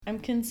I'm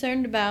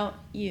concerned about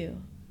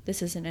you.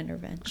 This is an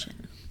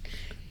intervention.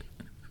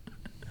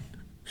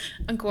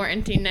 A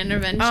quarantine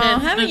intervention. Oh,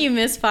 haven't you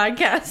missed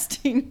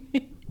podcasting?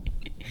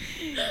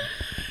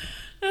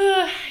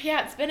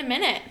 Yeah, it's been a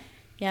minute.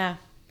 Yeah.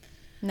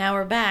 Now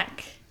we're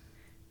back.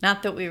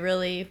 Not that we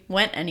really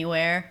went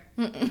anywhere.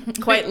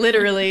 Quite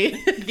literally.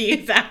 The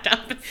exact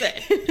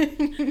opposite.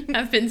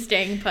 I've been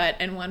staying put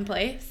in one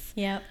place.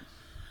 Yep.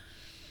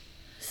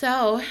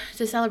 So,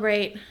 to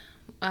celebrate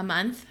a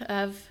month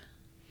of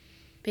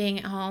being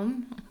at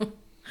home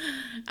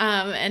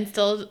and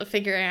still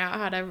figuring out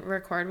how to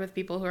record with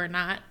people who are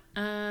not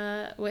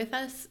with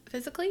us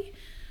physically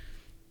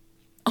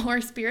or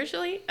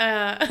spiritually.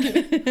 That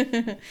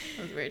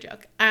was a weird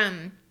joke.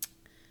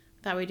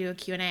 Thought we'd do a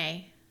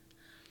Q&A.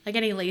 Like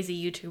any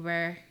lazy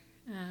YouTuber.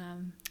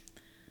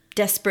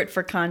 Desperate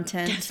for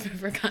content. Desperate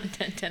for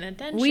content and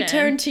attention. We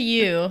turn to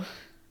you,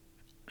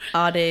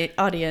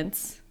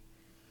 audience.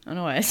 I don't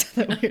know why I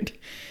said that weird.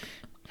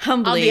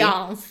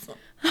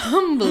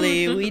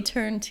 Humbly, we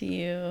turn to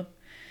you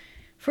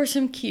for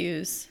some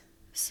cues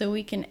so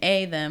we can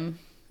A them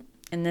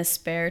in this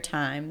spare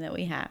time that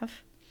we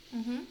have.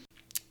 Mm-hmm.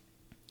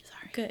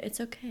 Sorry. Good.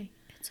 It's okay.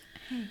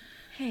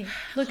 Hey,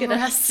 look at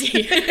us. Who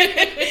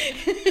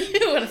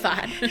would have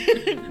thought?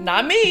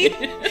 Not me.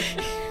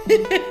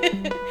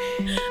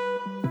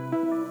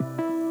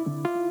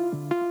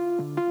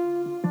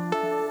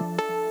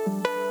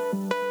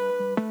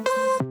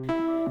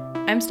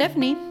 I'm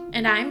Stephanie.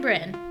 And I'm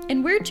Bryn.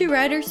 And we're two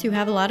writers who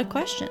have a lot of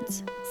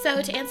questions.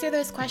 So to answer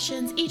those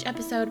questions, each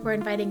episode we're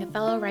inviting a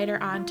fellow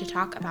writer on to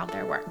talk about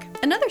their work.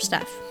 And other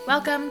stuff.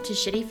 Welcome to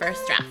Shitty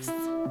First Drafts.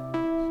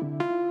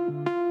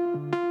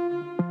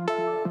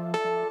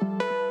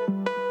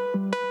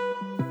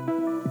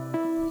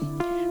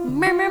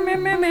 Meow, meow, meow,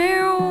 meow,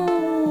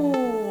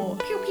 meow.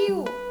 Pew,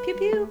 pew. Pew,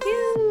 pew,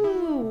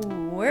 pew.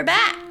 We're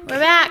back. We're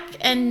back.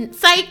 And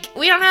psych,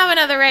 we don't have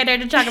another writer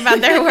to talk about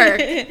their work.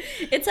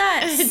 It's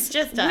us. It's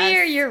just us.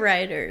 We're your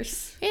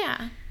writers.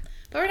 Yeah.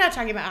 But we're not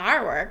talking about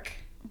our work.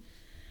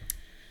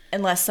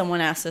 Unless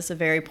someone asks us a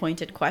very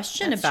pointed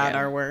question about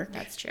our work.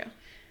 That's true.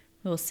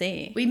 We'll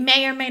see. We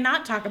may or may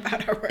not talk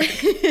about our work.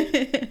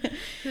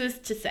 Who's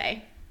to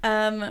say?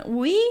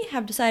 We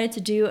have decided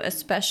to do a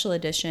special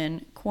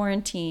edition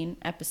quarantine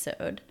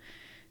episode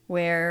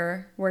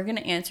where we're going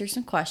to answer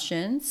some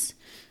questions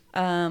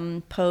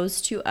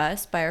posed to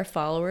us by our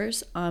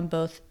followers on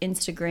both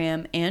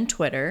Instagram and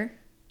Twitter.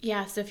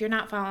 Yeah, so if you're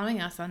not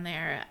following us on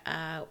there,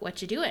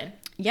 what you doing?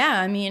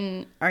 Yeah, I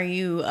mean, are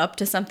you up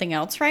to something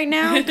else right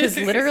now? Because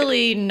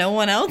literally no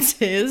one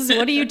else is.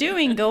 What are you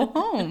doing? Go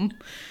home.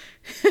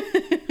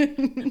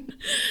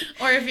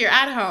 Or if you're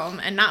at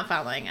home and not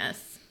following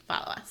us,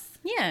 follow us.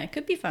 Yeah, it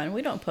could be fun.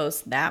 We don't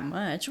post that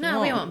much.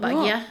 No, we won't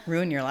bug you.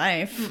 Ruin your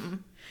life. Mm-mm.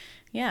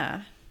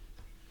 Yeah.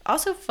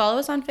 Also, follow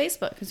us on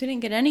Facebook because we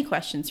didn't get any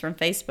questions from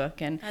Facebook.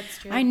 And that's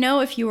true. I know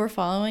if you were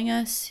following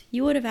us,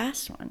 you would have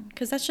asked one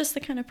because that's just the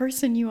kind of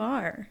person you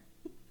are.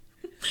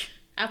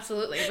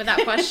 Absolutely,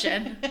 without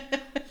question.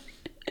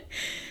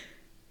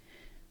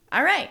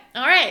 All right.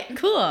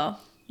 Cool.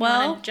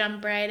 Well,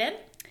 jump right in?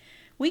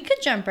 We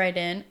could jump right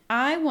in.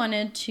 I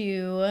wanted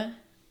to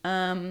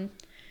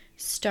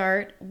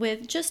start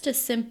with just a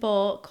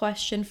simple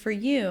question for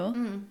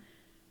you.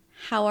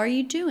 How are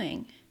you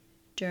doing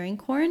during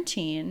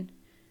quarantine?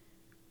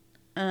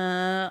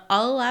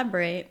 I'll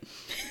elaborate.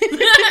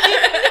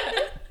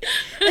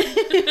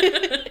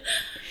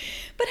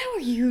 But how are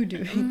you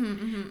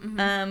doing?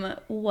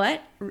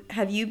 What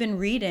have you been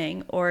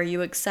reading, or are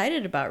you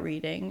excited about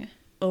reading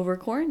over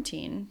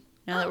quarantine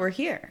now that we're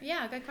here?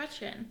 Yeah, good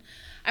question.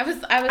 I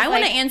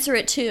want to answer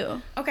it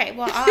too. Okay,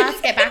 well, I'll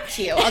ask it back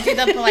to you. I'll do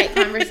the polite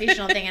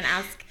conversational thing and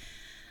ask,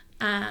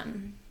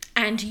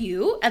 and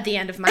you at the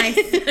end of my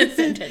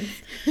sentence.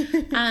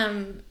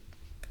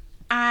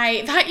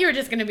 I thought you were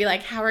just going to be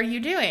like, how are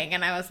you doing?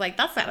 And I was like,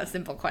 that's not a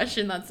simple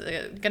question. That's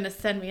going to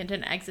send me into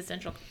an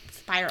existential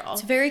spiral.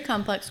 It's a very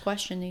complex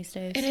question these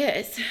days. It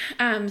is.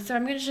 So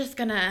I'm just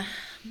going to,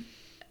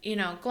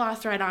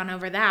 gloss right on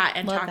over that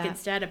and talk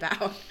instead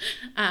about,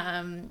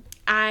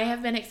 I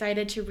have been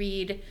excited to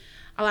read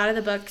a lot of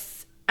the books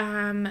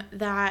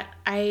that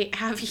I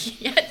have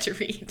yet to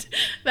read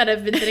that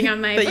have been sitting on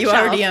my But bookshelf.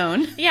 you already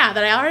own. Yeah,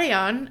 that I already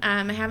own.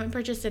 I haven't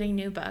purchased any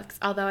new books,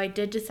 although I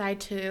did decide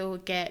to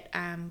get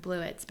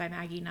Bluets by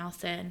Maggie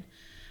Nelson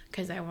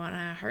because I want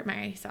to hurt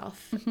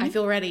myself. I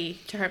feel ready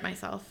to hurt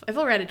myself. I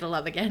feel ready to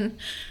love again.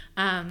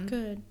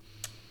 Good.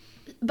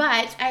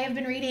 But I have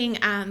been reading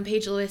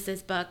Paige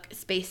Lewis's book,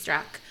 Space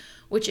Struck,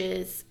 which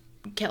is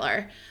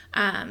killer.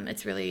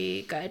 It's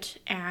really good,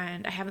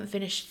 and I haven't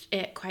finished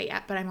it quite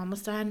yet, but I'm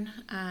almost done.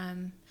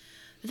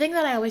 The thing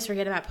that I always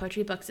forget about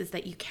poetry books is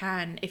that you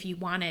can, if you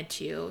wanted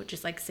to,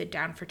 just like sit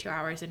down for 2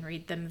 hours and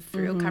read them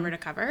through cover to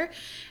cover,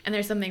 and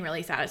there's something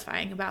really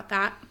satisfying about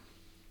that,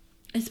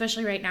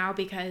 especially right now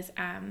because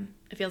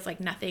it feels like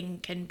nothing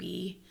can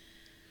be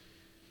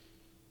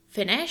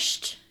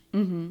finished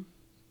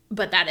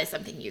but that is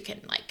something you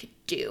can like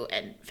do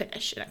and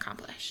finish and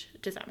accomplish.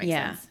 Does that make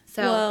sense?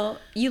 So, well,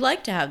 you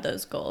like to have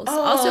those goals.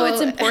 Also,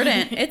 it's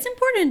important. It's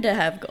important to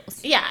have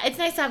goals. Yeah, it's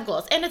nice to have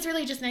goals. And it's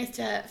really just nice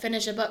to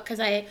finish a book because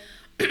I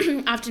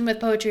often with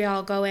poetry,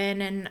 I'll go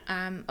in and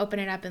open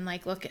it up and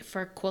like look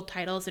for cool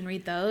titles and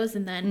read those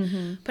and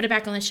then put it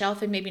back on the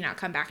shelf and maybe not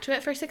come back to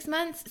it for 6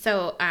 months.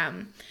 So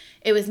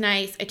it was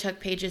nice. I took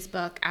Paige's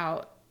book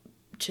out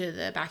to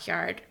the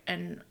backyard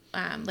and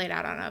laid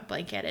out on a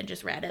blanket and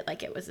just read it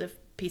like it was a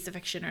piece of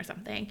fiction or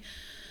something.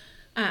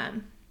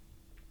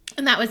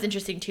 And that was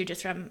interesting too,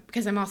 just from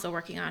because I'm also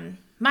working on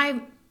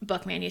my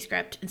book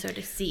manuscript, and so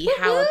to see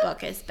how a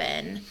book has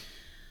been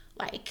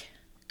like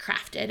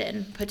crafted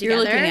and put together.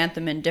 You're looking at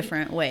them in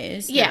different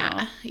ways.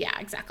 Yeah,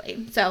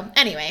 exactly. So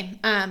anyway,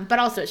 but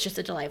also it's just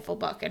a delightful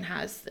book and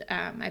has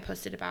I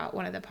posted about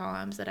one of the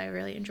poems that I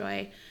really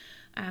enjoy,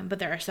 but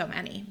there are so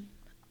many.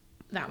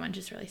 That one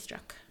just really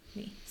struck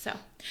me. So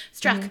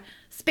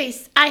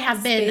space. I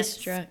have been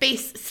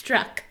space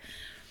struck.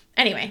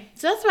 Anyway,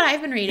 so that's what I've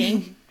been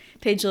reading.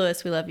 Paige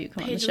Lewis, we love you.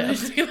 Come on the show.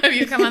 Lewis, we love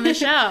you. Come on the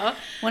show.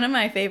 One of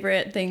my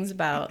favorite things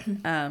about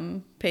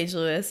Paige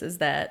Lewis is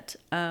that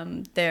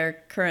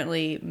they're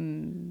currently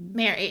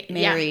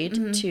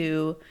married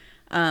to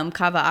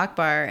Kaveh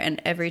Akbar, and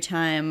every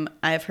time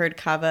I've heard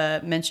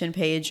Kaveh mention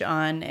Paige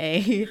on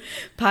a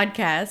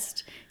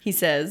podcast, he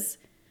says,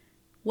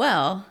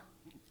 "Well,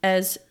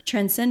 as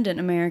transcendent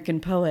American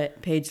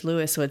poet Paige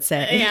Lewis would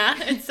say." Yeah,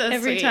 it's so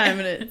every sweet. time,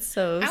 and it's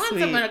so I want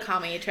someone to call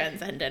me a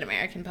transcendent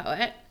American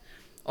poet.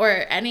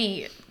 Or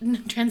any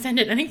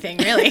transcendent anything,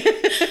 really.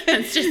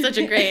 It's just such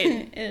a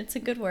great... It's a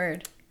good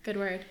word. Good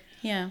word.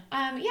 Yeah.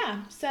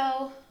 Yeah.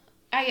 So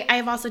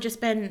I've also just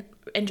been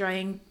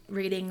enjoying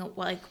reading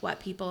like what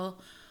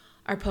people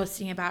are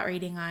posting about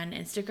reading on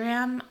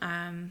Instagram.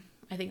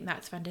 I think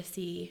that's fun to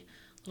see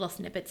little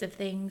snippets of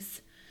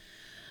things.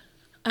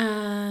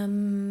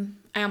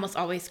 I almost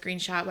always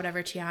screenshot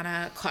whatever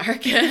Tiana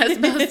Clark has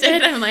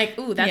posted. I'm like,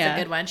 ooh, that's a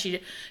good one.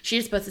 She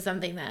just posted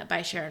something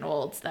by Sharon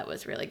Olds that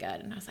was really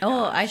good, and I was like,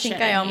 I think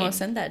I almost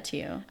sent that to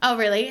you. Oh,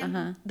 really?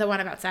 The one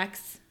about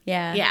sex?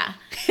 Yeah. Yeah.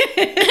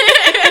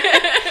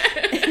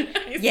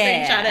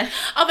 Screenshot it.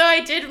 Although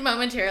I did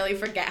momentarily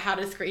forget how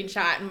to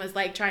screenshot and was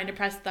like trying to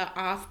press the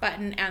off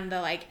button and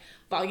the like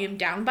volume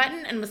down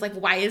button and was like,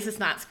 why is this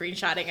not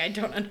screenshotting? I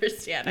don't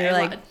understand. You're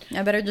like,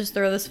 I better just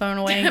throw this phone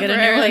away and get a new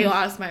temporarily one.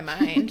 Lost my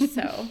mind.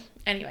 So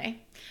anyway,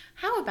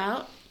 how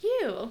about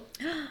you?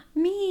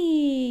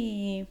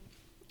 Me.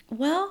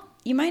 Well,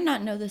 you might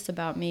not know this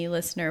about me,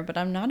 listener, but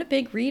I'm not a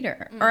big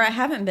reader, or I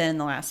haven't been in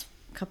the last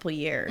couple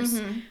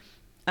years.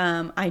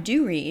 I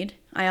do read.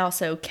 I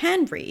also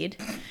can read.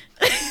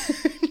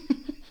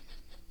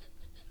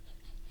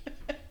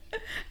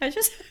 I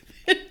just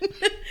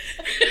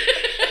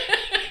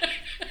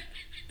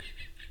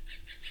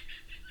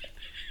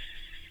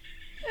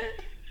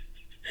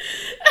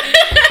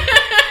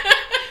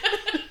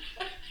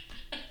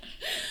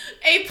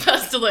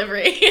A+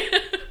 delivery.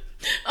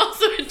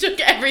 Also, it took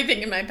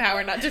everything in my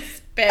power not to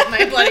spit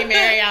my Bloody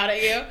Mary out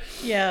at you.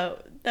 Yeah,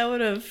 that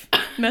would have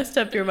messed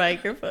up your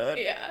microphone.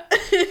 Yeah.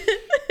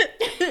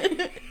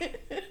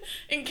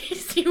 In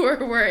case you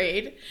were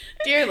worried,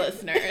 dear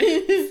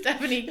listeners,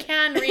 Stephanie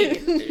can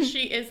read.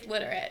 She is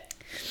literate.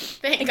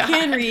 Thank God. I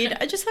can read.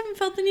 I just haven't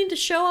felt the need to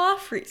show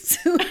off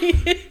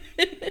recently.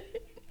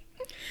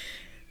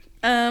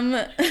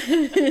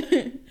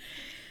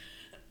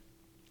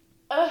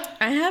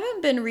 I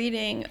haven't been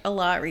reading a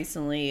lot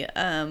recently.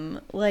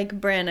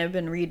 Like Bren, I've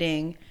been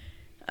reading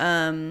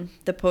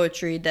the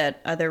poetry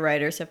that other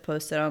writers have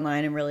posted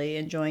online and really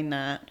enjoying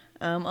that.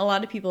 A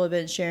lot of people have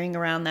been sharing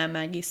around that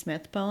Maggie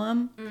Smith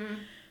poem.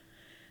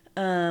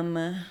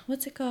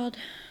 What's it called?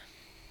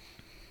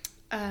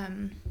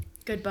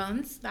 Good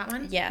Bones, that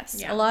one? Yes.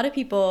 Yeah. A lot of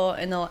people,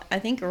 I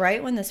think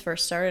right when this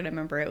first started, I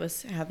remember it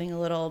was having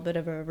a little bit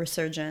of a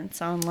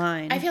resurgence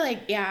online. I feel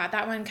like, yeah,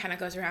 that one kind of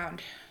goes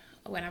around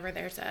whenever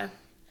there's a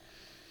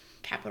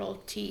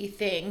capital T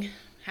thing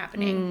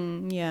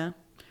happening. Yeah,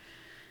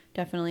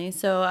 definitely.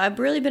 So I've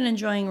really been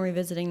enjoying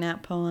revisiting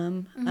that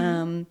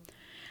poem.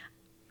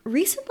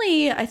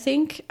 Recently, I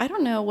think, I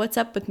don't know what's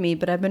up with me,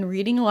 but I've been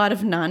reading a lot of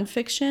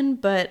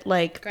nonfiction, but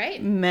like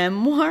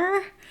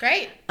memoir.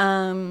 Great.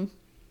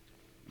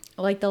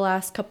 Like the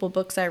last couple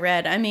books I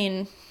read. I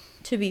mean,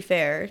 to be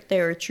fair,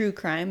 they were true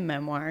crime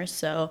memoirs,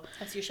 so.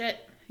 That's your shit.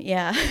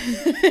 Yeah,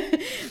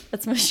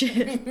 that's my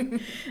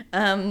shit.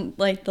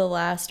 Like the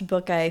last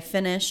book I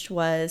finished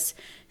was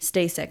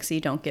Stay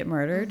Sexy, Don't Get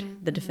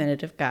Murdered, the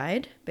definitive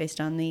guide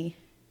based on the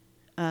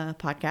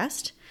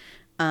podcast,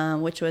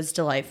 which was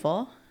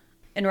delightful.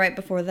 And right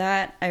before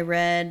that, I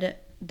read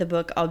the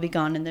book I'll Be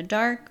Gone in the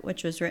Dark,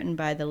 which was written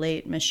by the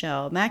late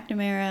Michelle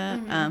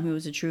McNamara, who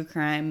was a true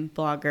crime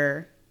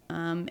blogger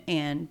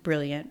and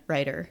brilliant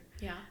writer.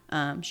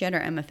 Yeah. She had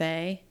her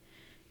MFA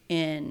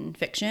in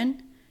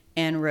fiction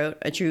and wrote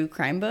a true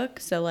crime book.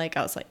 So, like,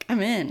 I was like, I'm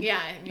in.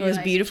 Yeah. It was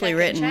like, beautifully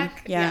written.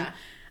 Yeah.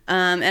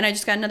 And I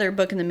just got another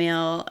book in the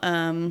mail.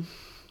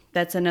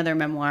 That's another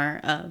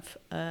memoir of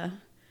a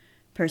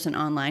person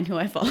online who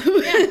I follow.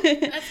 Yeah,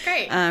 that's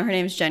great. Her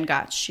name's Jen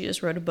Gotch. She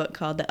just wrote a book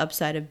called The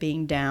Upside of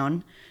Being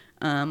Down,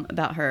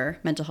 about her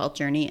mental health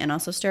journey and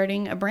also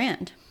starting a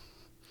brand.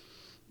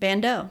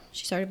 Bando.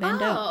 She started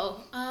Bando.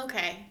 Oh,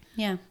 okay.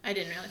 Yeah. I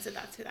didn't realize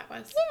that's who that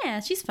was. Yeah,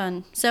 she's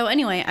fun. So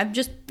anyway, I've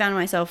just found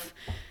myself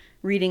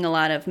reading a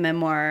lot of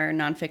memoir,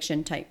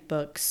 nonfiction type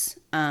books.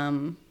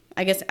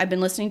 I guess I've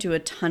been listening to a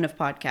ton of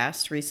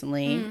podcasts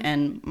recently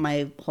and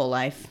my whole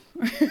life.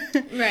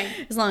 Right.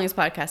 As long as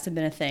podcasts have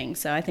been a thing.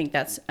 So I think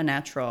that's a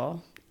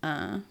natural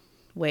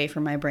way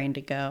for my brain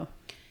to go.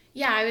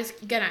 Yeah, I was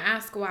going to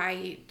ask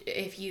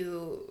if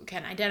you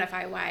can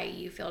identify why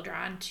you feel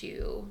drawn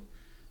to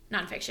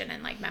nonfiction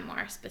and like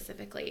memoir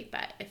specifically,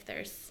 but if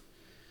there's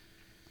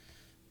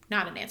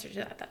not an answer to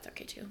that, that's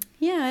okay too.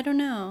 Yeah, I don't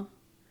know.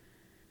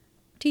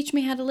 Teach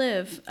me how to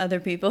live, other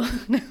people.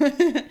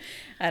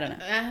 I don't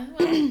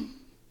know.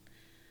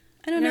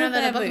 I don't know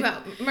that a book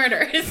about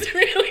murder is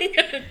really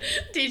going to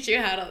teach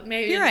you how to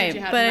teach you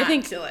how but to I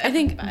think to live, I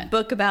think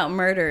book about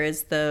murder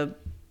is the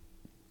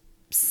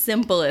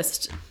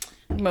simplest,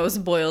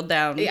 most boiled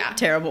down,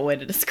 terrible way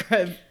to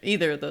describe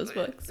either of those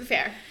books.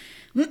 Fair.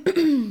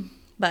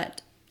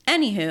 But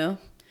anywho,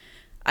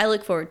 I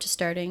look forward to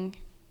starting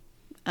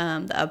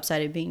The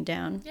Upside of Being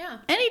Down. Yeah.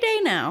 Any day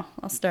now,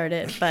 I'll start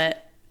it,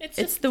 but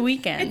it's the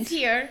weekend. It's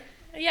here.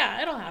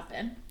 Yeah, it'll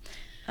happen.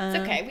 It's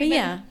okay. We've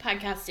been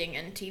podcasting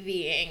and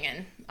TVing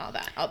and all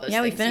that. All those things.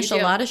 Yeah, we finished a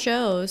lot of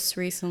shows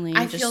recently.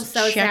 I feel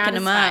so checking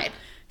them up.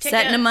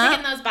 Setting them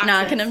up,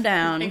 knocking them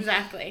down.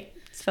 Exactly.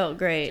 It's felt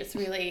great. Just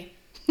really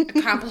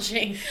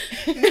accomplishing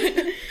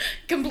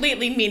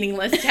completely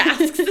meaningless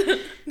tasks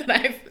that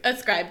I've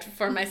prescribed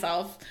for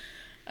myself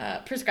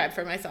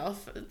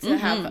to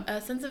have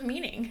a sense of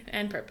meaning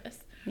and purpose.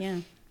 Yeah.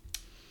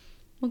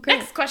 Well, great.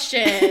 Next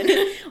question.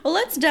 Well,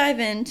 let's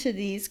dive into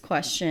these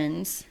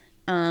questions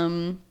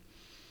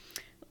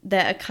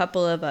that a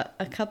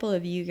couple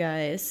of you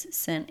guys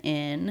sent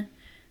in.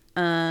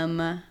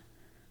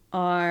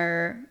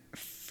 Our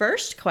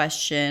first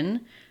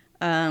question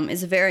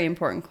is a very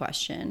important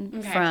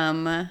question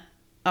from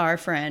our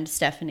friend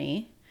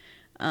Stephanie.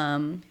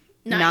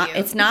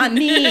 It's not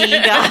me,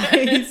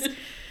 guys.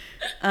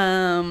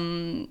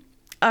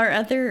 Our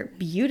other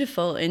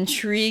beautiful,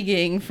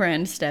 intriguing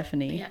friend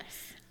Stephanie. Yes.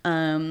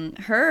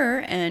 Her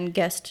and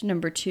guest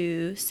number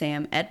 2,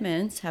 Sam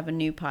Edmonds, have a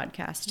new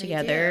podcast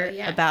together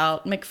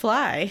about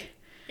McFly.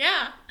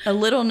 Yeah. A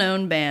little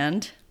known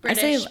band.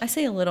 British. I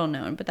say a little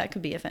known, but that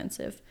could be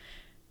offensive.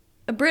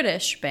 A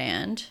British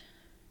band.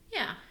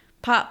 Yeah.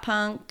 Pop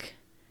punk.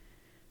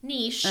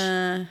 Niche.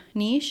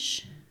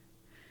 Niche.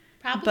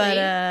 Probably.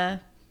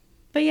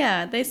 But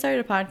yeah, they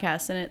started a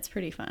podcast and it's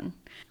pretty fun.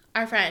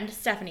 Our friend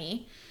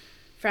Stephanie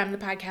from the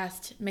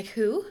podcast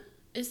McWho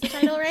is the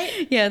title,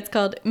 right? Yeah, it's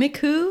called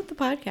McWho the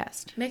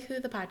Podcast. McWho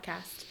the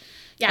Podcast.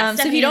 Yeah.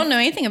 So if you don't know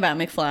anything about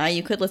McFly,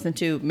 you could listen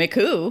to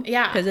McWho.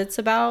 Yeah. Because it's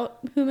about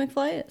who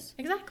McFly is.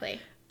 Exactly.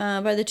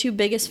 By the 2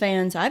 biggest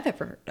fans I've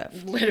ever heard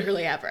of.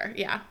 Literally ever.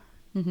 Yeah.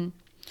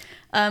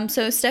 Mm-hmm.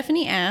 So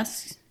Stephanie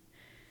asks,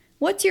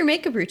 what's your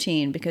makeup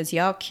routine? Because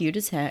y'all cute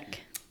as heck.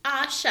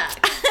 Ah,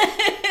 shucks.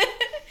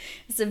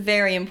 It's a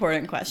very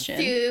important question.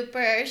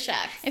 Super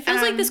shucks. It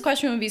feels like this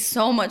question would be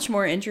so much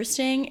more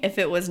interesting if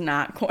it was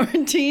not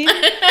quarantine.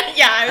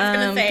 Yeah, I was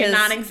going to say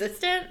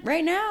non-existent.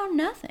 Right now,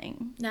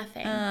 nothing.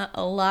 Nothing.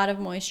 A lot of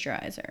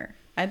moisturizer.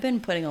 I've been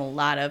putting a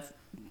lot of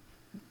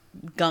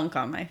gunk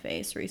on my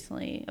face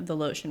recently of the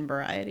lotion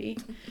variety.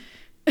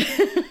 Good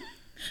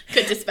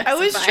to specify. I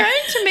was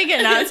trying to make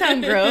it not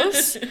sound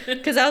gross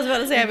because I was about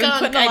to say I've been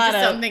putting a lot of...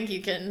 I just don't think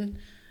you can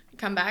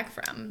come back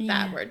from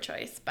that word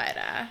choice, but...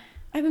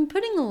 I've been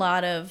putting a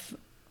lot of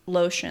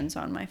lotions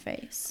on my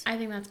face. I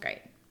think that's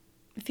great.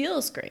 It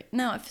feels great.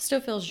 No, it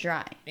still feels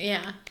dry.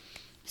 Yeah.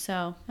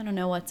 So, I don't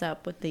know what's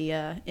up with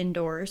the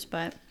indoors,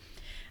 but...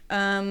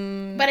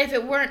 but if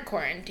it weren't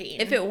quarantine...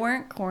 If it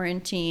weren't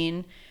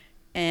quarantine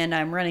and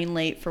I'm running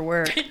late for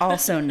work,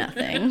 also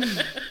nothing.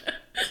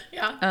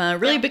 Yeah.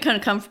 Really become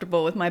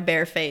comfortable with my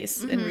bare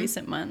face in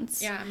recent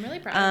months. Yeah, I'm really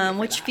proud of you for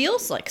which that.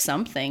 feels like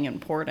something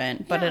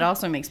important, but it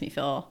also makes me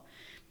feel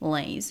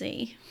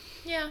lazy.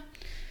 Yeah.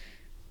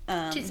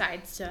 2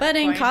 sides to But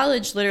in point.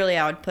 college, literally,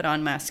 I would put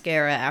on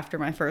mascara after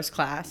my first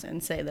class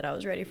and say that I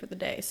was ready for the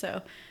day.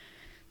 So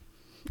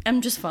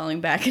I'm just falling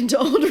back into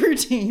old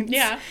routines.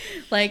 Yeah.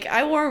 Like,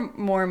 I wore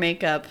more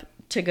makeup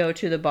to go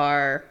to the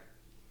bar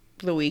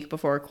the week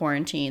before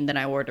quarantine than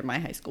I wore to my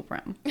high school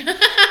prom.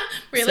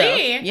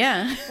 Really? So,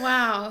 yeah.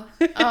 Wow.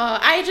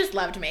 I just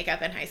loved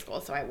makeup in high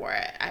school, so I wore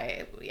it.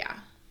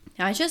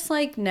 I just,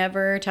 like,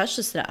 never touched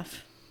the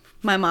stuff.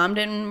 My mom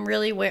didn't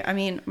really wear... I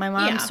mean, my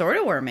mom sort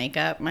of wore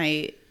makeup.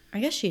 I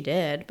guess she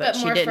did, but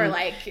she more didn't. for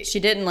like... She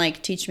didn't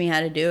like teach me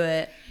how to do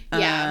it.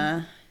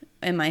 Yeah.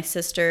 And my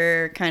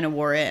sister kind of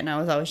wore it, and I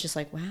was always just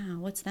like, "Wow,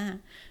 what's that?"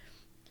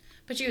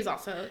 But she was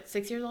also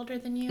 6 years older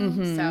than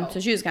you, So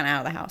she was kind of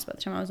out of the house by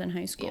the time I was in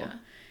high school. Yeah.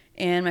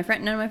 And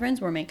none of my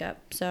friends wore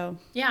makeup. So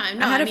yeah,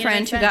 I had a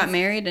friend who got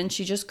married, and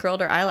she just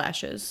curled her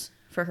eyelashes.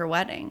 for her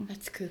wedding.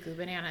 That's cuckoo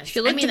bananas.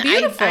 She looked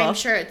beautiful. I'm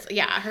sure it's,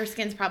 her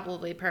skin's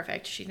probably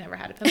perfect. She's never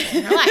had a pimple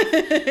in her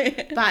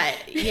life.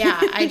 But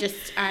yeah,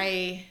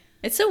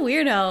 It's so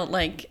weird how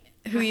like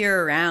who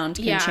you're around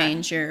can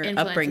change your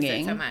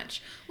upbringing so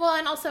much. Well,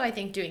 and also I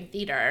think doing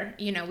theater,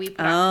 we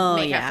put on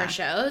makeup for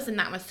shows, and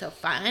that was so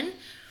fun.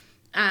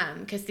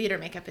 Because theater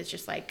makeup is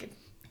just like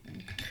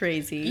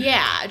crazy.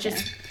 Yeah,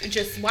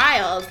 just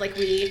wild. Like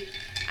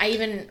I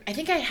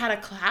think I had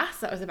a class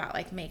that was about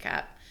like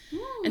makeup.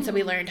 And so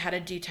we learned how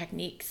to do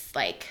techniques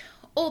like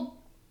old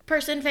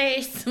person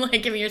face,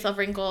 like giving yourself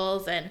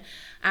wrinkles, and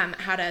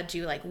how to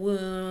do like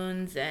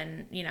wounds,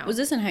 and Was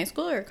this in high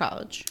school or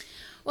college?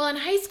 Well, in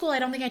high school, I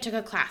don't think I took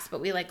a class, but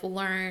we like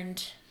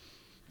learned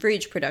for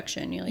each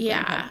production. You learned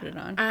how to put it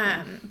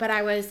on. But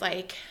I was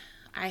like,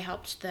 I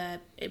helped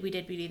we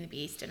did Beauty and the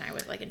Beast, and I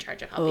was like in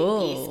charge of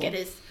helping Beast get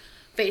his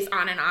face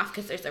on and off,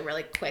 because there's a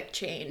really quick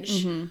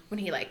change when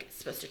he like is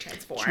supposed to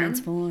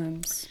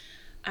transforms.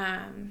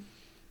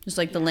 Just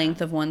like the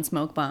length of one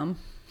smoke bomb.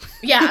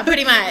 Yeah,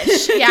 pretty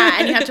much. Yeah,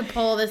 and you have to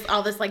pull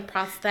all this like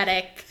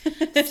prosthetic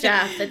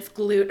stuff that's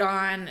glued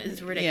on.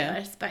 Is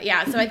ridiculous. Yeah. But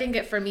yeah, so I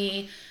think for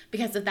me,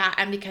 because of that,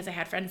 and because I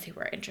had friends who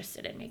were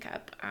interested in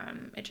makeup,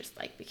 it just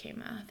like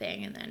became a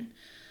thing. And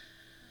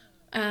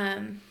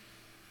then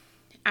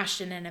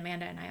Ashton and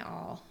Amanda and I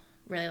all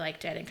really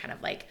liked it and kind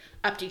of like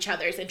upped each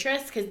other's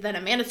interests, because then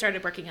Amanda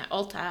started working at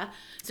Ulta,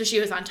 so she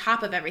was on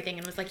top of everything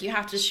and was like, you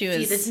have to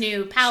see this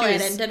new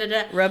palette and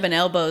da-da-da. Rubbing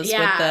elbows with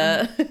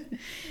the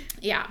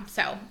yeah,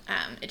 so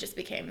it just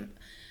it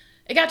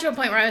got to a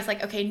point where I was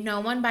like, okay, no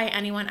one buy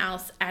anyone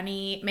else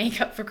any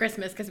makeup for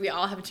Christmas, because we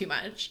all have too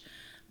much.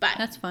 But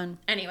that's fun.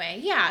 Anyway,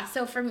 yeah,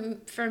 so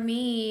for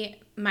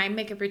me, my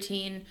makeup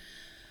routine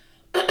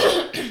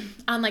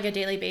on like a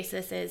daily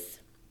basis is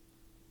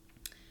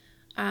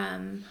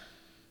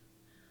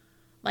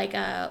like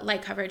a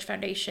light coverage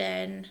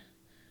foundation,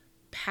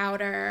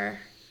 powder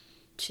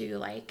to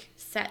like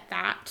set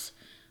that,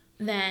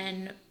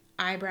 then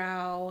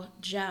eyebrow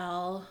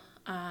gel,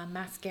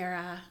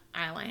 mascara,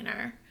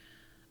 eyeliner,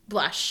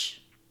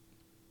 blush,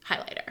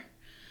 highlighter.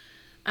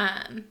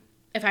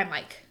 If I'm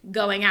like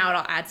going out,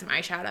 I'll add some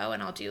eyeshadow,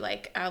 and I'll do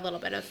like a little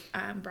bit of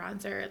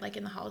bronzer like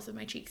in the hollows of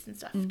my cheeks and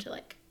stuff to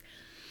like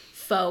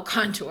faux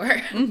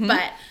contour.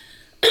 But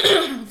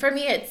for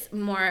me, it's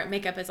more,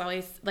 makeup is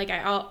always like,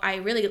 I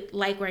really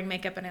like wearing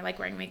makeup, and I like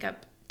wearing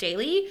makeup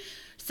daily.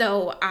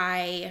 So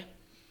I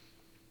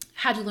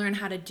had to learn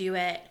how to do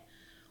it,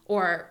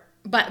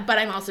 but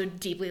I'm also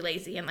deeply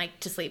lazy and like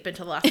to sleep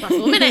until the last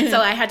possible minute. So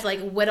I had to like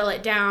whittle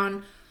it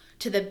down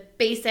to the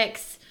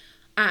basics,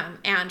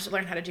 and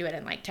learn how to do it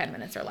in like 10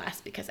 minutes or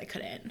less, because I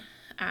couldn't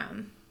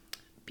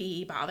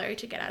be bothered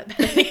to get out of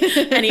bed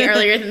any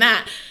earlier than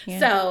that.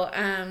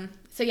 Yeah.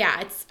 So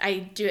yeah,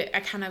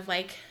 I kind of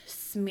like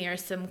smear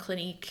some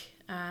Clinique.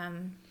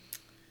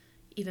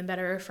 Even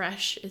Better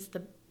Fresh is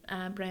the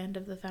brand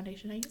of the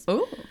foundation I use.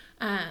 Oh.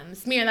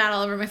 Smear that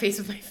all over my face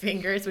with my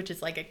fingers, which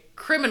is like a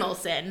criminal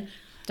sin.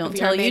 Don't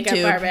tell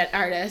YouTube. Makeup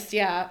artist,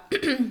 yeah.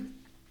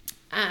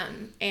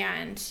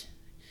 And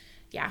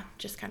yeah,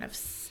 just kind of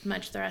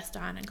smudge the rest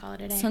on and call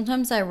it a day.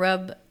 Sometimes I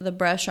rub the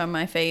brush on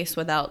my face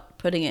without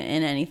putting it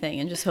in anything,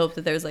 and just hope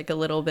that there's like a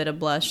little bit of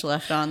blush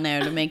left on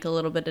there to make a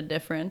little bit of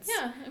difference.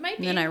 Yeah, it might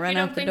be. And then I run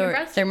out the door.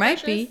 There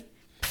might be.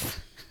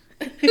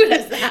 Who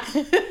does that?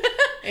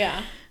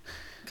 Yeah.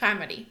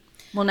 Comedy.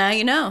 Well, now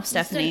you know,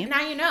 Stephanie. So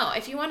now you know.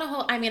 If you want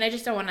to I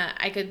just don't want to,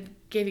 I could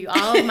give you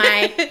all of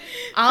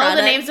all of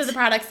the names of the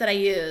products that I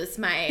use,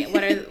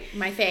 what are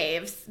my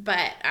faves,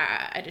 but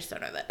I just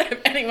don't know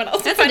that anyone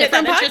else would find it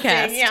that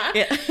interesting. Yeah.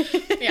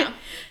 Yeah.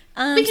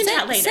 We can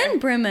chat later. Send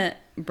Bryn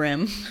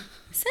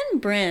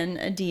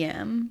a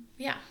DM.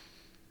 Yeah.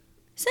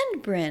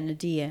 Send Bryn a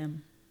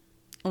DM.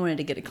 I wanted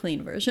to get a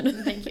clean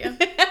version. Thank you.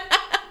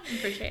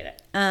 Appreciate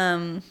it.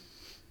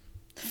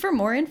 For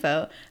more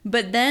info.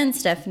 But then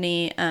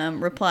Stephanie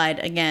replied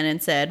again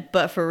and said,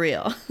 but for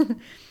real.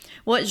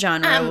 What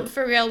genre?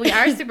 For real, we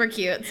are super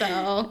cute,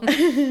 so.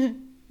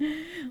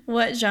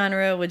 What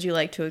genre would you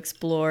like to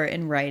explore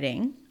in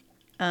writing?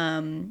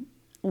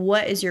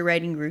 What is your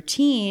writing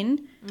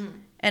routine?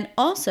 And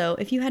also,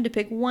 if you had to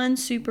pick one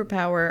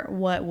superpower,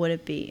 what would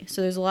it be?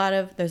 So there's a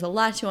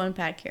lot to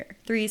unpack here.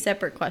 3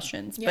 separate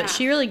questions, but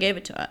she really gave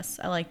it to us.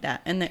 I like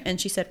that, and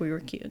she said we were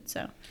cute.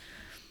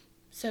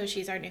 So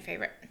she's our new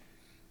favorite.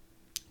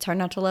 It's hard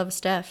not to love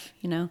Steph,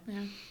 Yeah,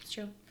 it's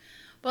true.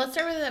 Well, let's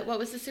start with what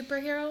was the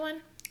superhero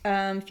one?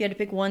 If you had to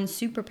pick one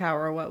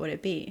superpower, what would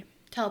it be?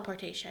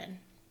 Teleportation.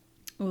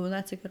 Ooh,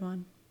 that's a good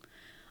one.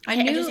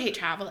 I just hate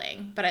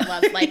traveling, but I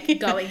love like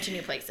going to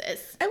new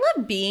places. I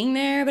love being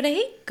there, but I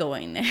hate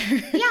going there.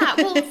 Yeah,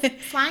 well,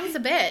 flying's a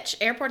bitch.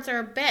 Airports are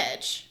a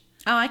bitch.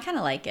 Oh, I kind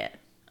of like it.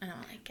 I don't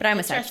like it. But I'm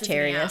a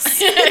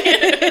Sagittarius.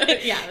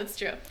 Yeah, that's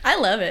true. I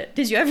love it.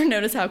 Did you ever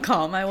notice how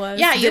calm I was?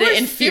 Yeah, Did you were it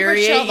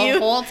infuriate super chill you? the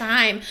whole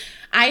time.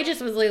 I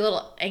just was like a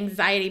little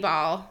anxiety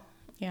ball.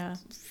 Yeah.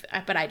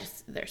 But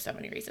there's so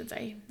many reasons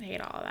I hate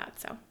all of that,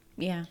 so.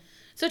 Yeah.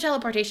 So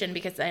teleportation,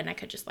 because then I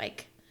could just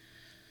like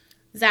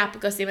zap,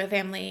 go see my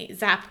family,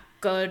 zap,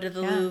 go to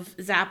the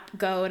Louvre, zap,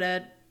 go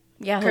to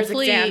Yeah,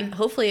 Kazakhstan.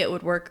 hopefully it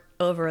would work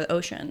over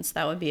oceans.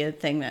 That would be a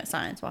thing that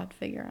science will have to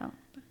figure out.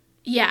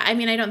 Yeah, I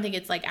mean, I don't think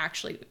it's like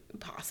actually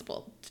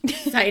possible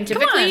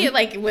scientifically,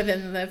 like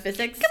within the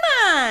physics. Come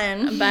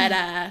on.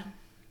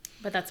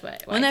 But that's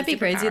what. Wouldn't that be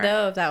crazy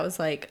though if that was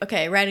like,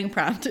 okay, writing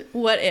prompt,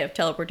 what if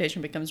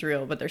teleportation becomes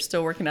real, but they're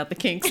still working out the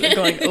kinks of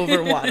going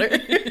over water?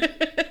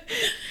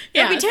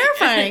 Yeah, That'd be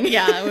terrifying.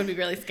 Yeah, it would be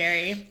really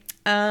scary.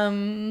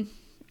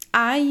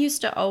 I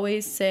used to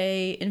always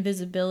say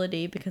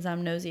invisibility because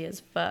I'm nosy as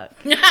fuck.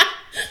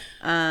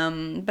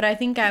 But I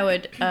think I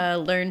would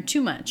learn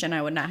too much and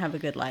I would not have a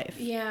good life.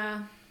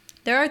 Yeah.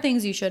 There are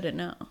things you shouldn't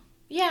know.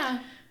 Yeah.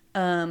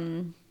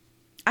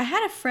 I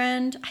had a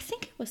friend, I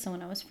think it was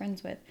someone I was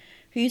friends with,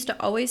 who used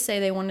to always say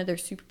they wanted their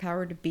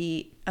superpower to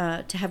be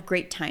to have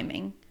great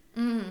timing.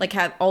 Like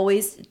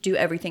always do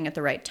everything at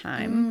the right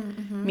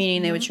time.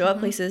 Meaning they would show up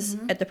places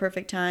at the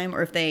perfect time,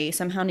 or if they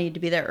somehow needed to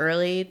be there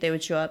early, they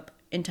would show up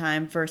in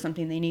time for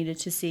something they needed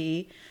to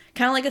see.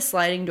 Kind of like a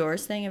sliding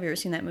doors thing. Have you ever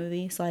seen that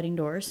movie, Sliding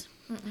Doors?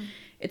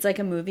 It's like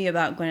a movie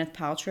about Gwyneth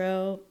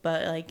Paltrow,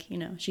 but like, you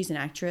know, she's an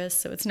actress,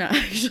 so it's not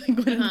actually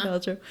Gwyneth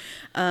Paltrow.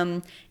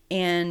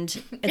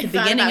 And at the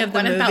beginning of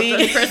the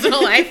movie,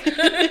 personal life.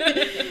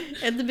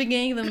 at the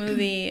beginning of the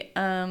movie,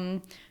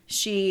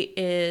 she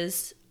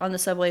is on the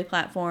subway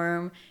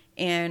platform,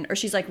 or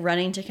she's like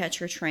running to catch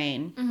her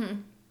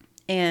train,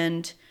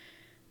 and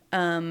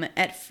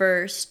at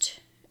first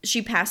she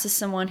passes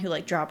someone who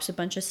like drops a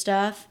bunch of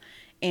stuff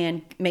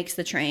and makes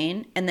the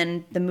train, and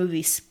then the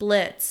movie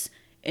splits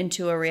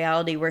into a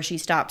reality where she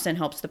stops and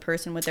helps the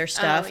person with their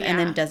stuff and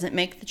then doesn't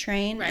make the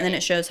train. Right. And then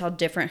it shows how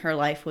different her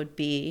life would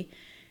be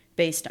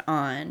based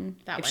on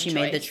that if she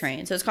made the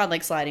train. So it's called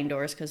like Sliding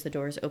Doors because the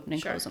doors open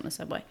and close on the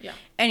subway. Yeah.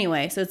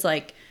 Anyway, so it's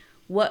like,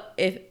 what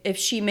if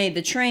she made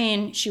the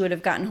train, she would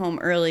have gotten home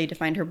early to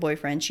find her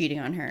boyfriend cheating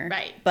on her.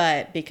 Right.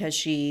 But because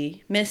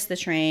she missed the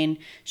train,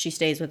 she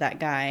stays with that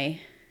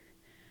guy.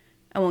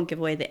 I won't give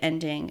away the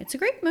ending. It's a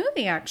great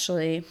movie,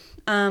 actually.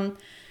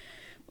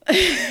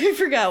 I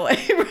forgot what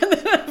I brought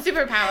that up.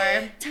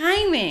 Superpower.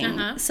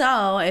 Timing.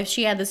 So if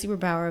she had the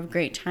superpower of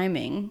great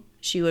timing,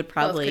 she would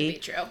probably...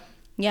 Both could be true.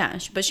 Yeah,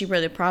 but she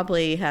would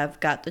probably have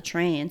got the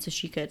train so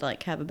she could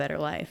like have a better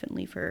life and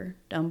leave her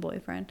dumb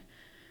boyfriend.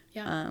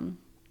 Yeah.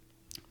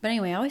 But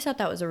anyway, I always thought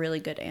that was a really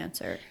good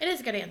answer. It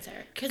is a good answer.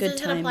 Because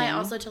does it apply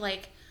also to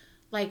like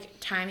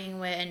timing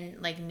when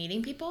like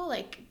meeting people?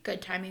 Like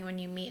good timing when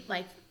you meet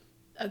like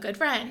a good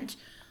friend.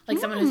 Like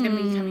someone who's going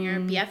to become your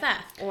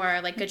BFF.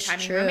 Or like good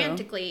timing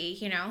romantically,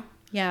 you know?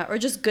 Yeah, or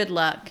just good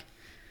luck.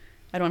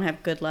 I don't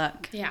have good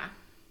luck. Yeah.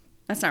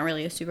 That's not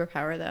really a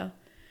superpower though.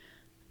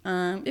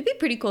 It'd be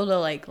pretty cool to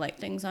like light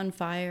things on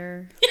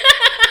fire.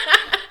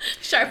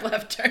 Sharp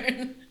left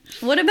turn.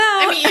 What about...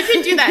 I mean, you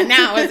can do that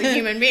now as a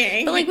human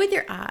being. But like with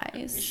your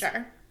eyes.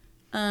 Sure.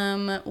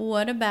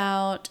 What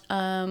about,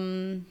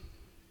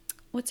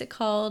 what's it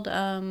called?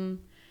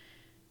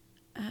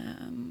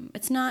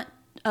 It's not,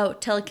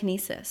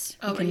 telekinesis.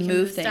 You can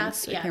move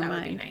things with your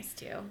mind. Would be nice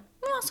too.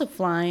 Also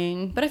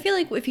flying. But I feel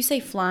like if you say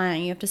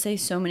flying, you have to say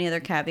so many other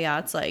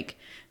caveats. Like,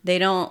 they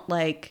don't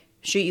like...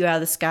 shoot you out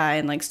of the sky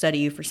and like study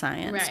you for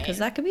science, because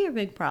that could be a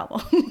big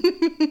problem.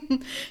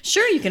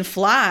 Sure, you can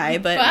fly,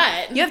 but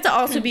you have to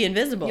also be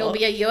invisible. You'll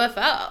be a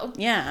UFO.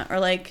 Yeah, or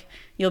like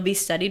you'll be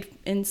studied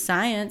in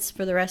science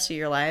for the rest of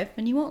your life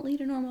and you won't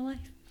lead a normal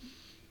life.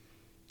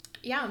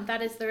 Yeah,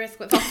 that is the risk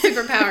with all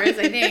superpowers,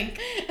 I think.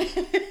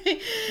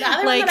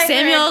 Like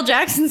Samuel L.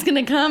 Jackson's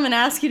gonna come and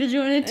ask you to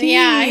join a team.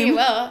 Yeah, he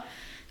will.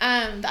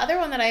 The other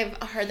one that I've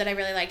heard that I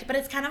really liked, but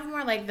it's kind of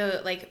more like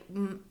the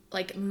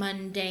like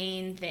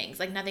mundane things,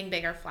 like nothing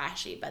big or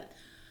flashy. But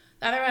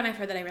the other one I've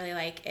heard that I really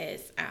like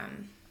is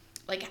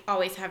like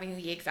always having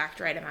the exact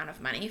right amount of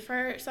money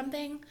for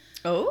something.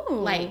 Oh,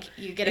 like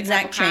you get a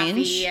cup of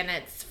coffee and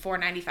it's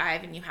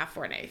 $4.95 and you have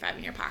 $4.95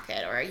 in your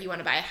pocket, or you want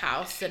to buy a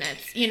house and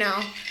it's, you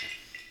know,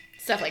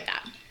 stuff like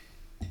that.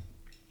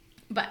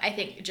 But I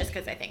think just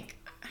because I think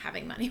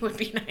having money would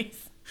be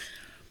nice.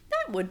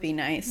 That would be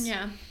nice.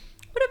 Yeah.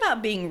 What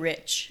about being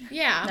rich?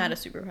 Yeah. Not a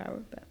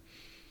superpower, but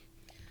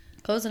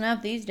close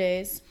enough these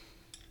days.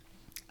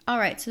 All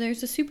right, so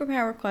there's a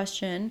superpower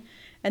question.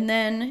 And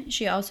then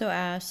she also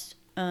asked,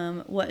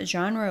 what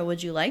genre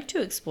would you like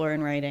to explore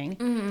in writing?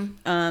 Mm-hmm.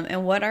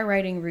 And what our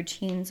writing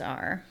routines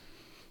are.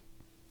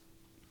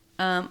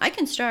 I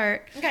can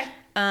start. Okay.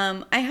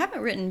 I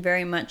haven't written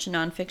very much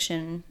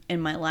nonfiction in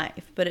my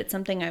life, but it's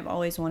something I've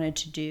always wanted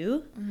to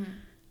do.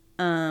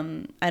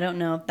 Mm-hmm. I don't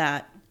know if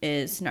that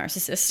is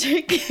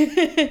narcissistic.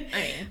 I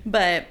mean.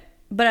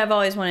 But I've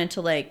always wanted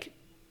to like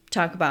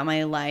talk about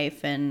my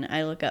life, and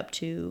I look up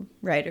to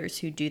writers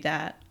who do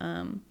that,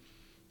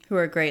 who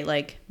are great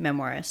like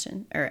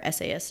memoirists or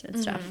essayists and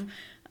stuff.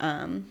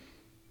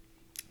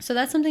 So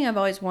that's something I've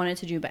always wanted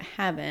to do but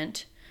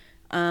haven't.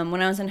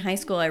 When I was in high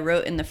school, I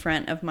wrote in the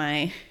front of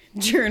my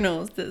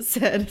journals that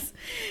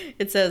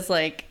says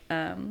like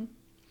in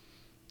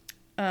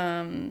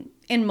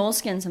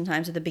Moleskine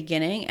sometimes at the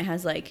beginning it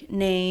has like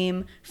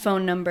name,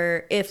 phone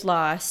number, if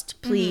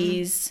lost,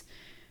 please,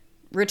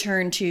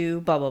 return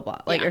to blah blah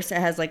blah, like, Yeah. or it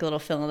has like a little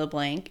fill in the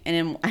blank. And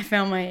then I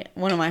found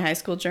one of my high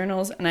school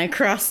journals, and I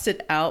crossed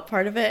it out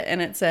part of it,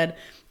 and it said,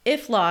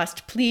 "If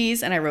lost,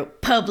 please," and I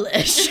wrote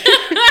 "publish,"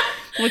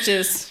 which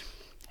is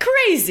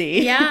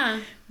crazy.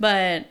 Yeah.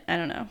 But I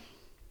don't know.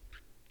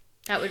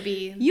 That would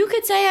be. You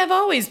could say I've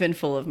always been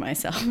full of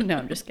myself. No,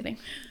 I'm just kidding.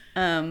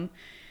 But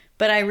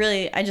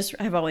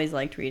I've always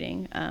liked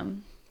reading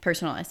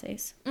personal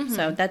essays. Mm-hmm.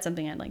 So that's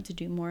something I'd like to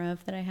do more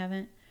of that I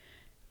haven't.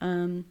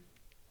 And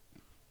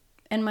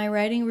my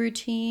writing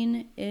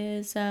routine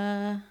is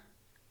not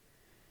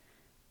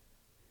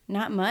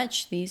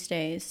much these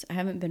days. I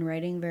haven't been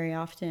writing very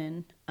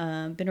often.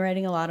 Been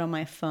writing a lot on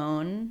my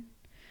phone.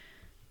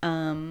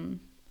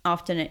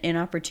 Often at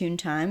inopportune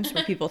times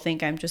where people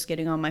think I'm just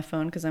getting on my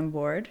phone because I'm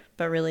bored.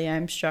 But really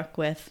I'm struck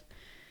with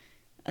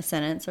a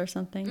sentence or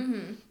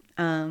something.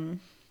 Mm-hmm.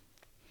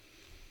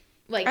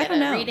 Like I at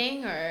don't a know.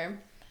 reading or.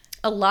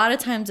 A lot of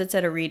times it's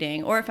at a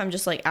reading, or if I'm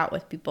just like out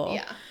with people.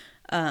 Yeah.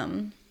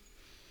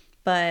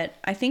 But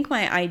I think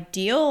my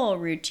ideal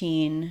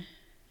routine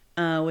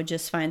would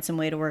just find some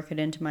way to work it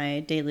into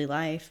my daily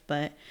life.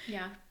 But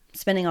Yeah.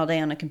 spending all day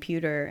on a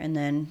computer and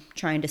then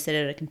trying to sit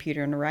at a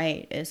computer and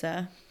write is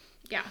a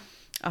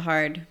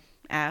hard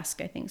ask,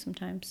 I think,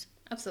 sometimes.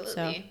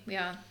 Absolutely.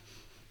 Yeah.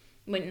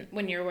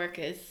 When your work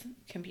is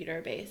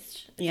computer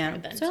based. Yeah.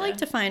 So I like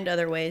to find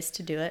other ways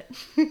to do it.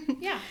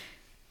 Yeah.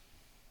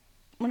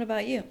 What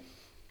about you?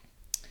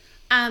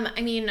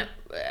 I mean,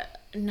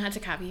 not to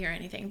copy or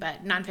anything,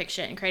 but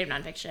nonfiction, creative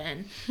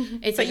nonfiction.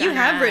 It's But a you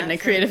have genre written a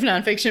for- creative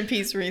nonfiction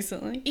piece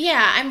recently.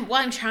 Yeah,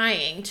 I'm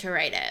trying to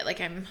write it. Like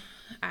I'm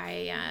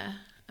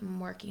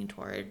working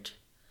toward.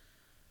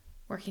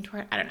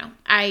 I don't know.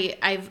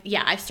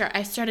 I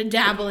started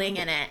dabbling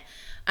in it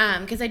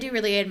because I do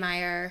really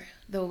admire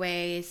the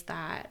ways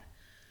that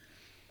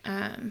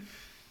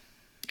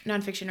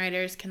nonfiction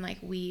writers can like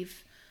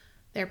weave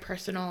their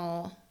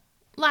personal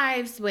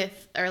lives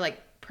with, or like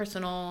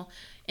personal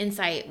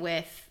insight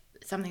with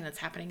something that's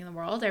happening in the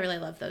world. I really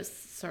love those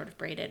sort of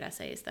braided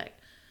essays that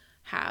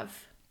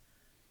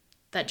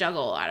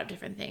juggle a lot of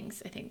different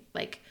things. I think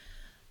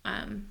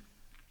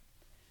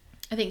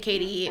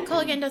Katie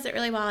Culligan does it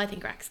really well. I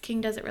think Rex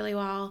King does it really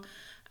well.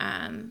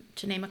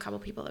 To name a couple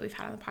people that we've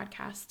had on the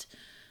podcast.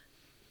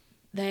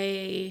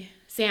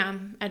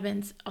 Sam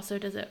Edmonds also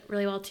does it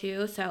really well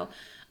too. So,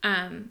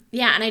 and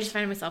I just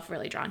find myself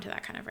really drawn to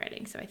that kind of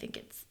writing. So I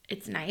think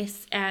it's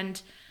nice.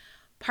 And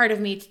part of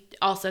me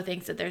also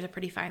thinks that there's a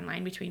pretty fine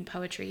line between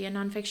poetry and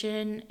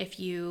nonfiction. If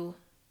you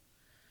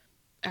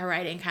are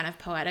writing kind of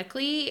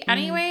poetically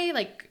anyway,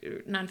 like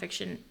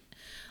nonfiction,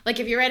 like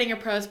if you're writing a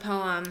prose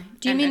poem.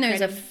 Do you mean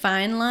there's a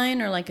fine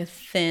line or like a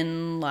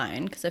thin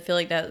line? Because I feel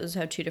like those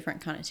have two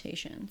different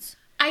connotations.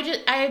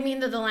 I mean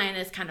that the line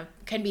is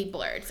can be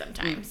blurred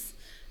sometimes,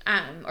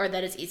 or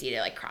that it's easy to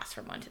like cross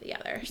from one to the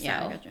other. So,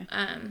 Yeah, I gotcha.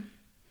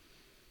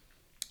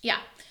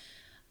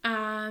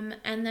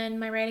 And then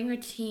my writing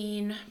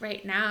routine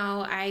right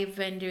now, I've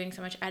been doing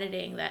so much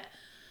editing that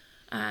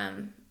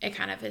it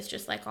kind of is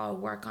just like I'll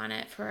work on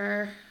it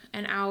for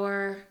an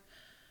hour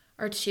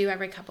or two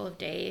every couple of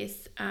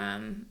days.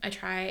 I've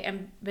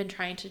been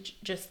trying to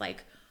just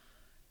like,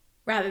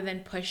 rather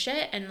than push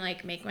it and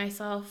like make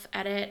myself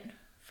edit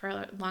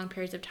for long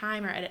periods of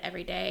time or edit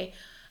every day,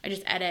 I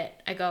just edit.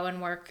 I go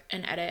and work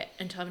and edit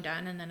until I'm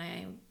done, and then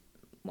I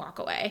walk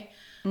away.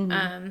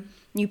 Mm-hmm.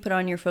 You put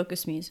on your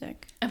focus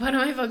music. I put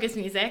on my focus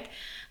music,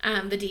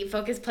 the Deep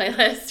Focus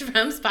playlist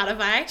from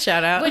Spotify.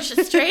 Shout out. Which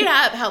straight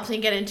up helps me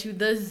get into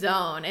the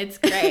zone. It's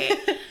great.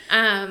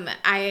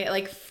 I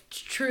like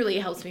truly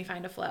helps me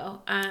find a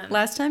flow.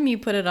 Last time you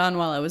put it on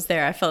while I was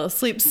there, I fell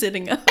asleep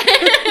sitting up.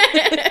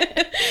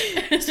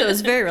 So it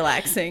was very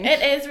relaxing.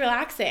 It is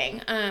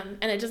relaxing. And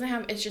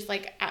it's just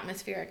like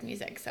atmospheric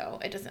music. So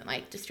it doesn't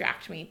like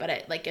distract me, but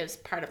it like gives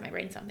part of my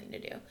brain something to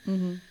do.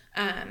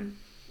 Mm-hmm.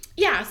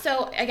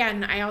 So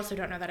again, I also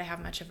don't know that I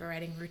have much of a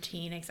writing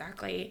routine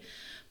exactly,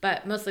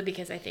 but mostly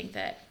because I think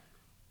that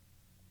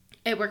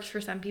it works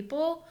for some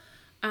people.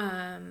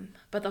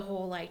 But the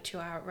whole like 2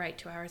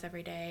 hours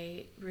every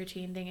day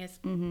routine thing is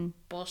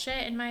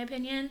bullshit in my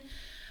opinion.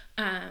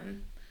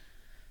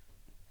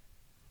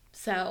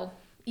 So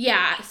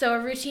a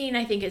routine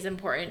I think is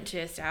important to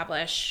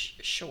establish,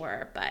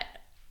 sure, but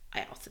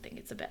I also think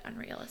it's a bit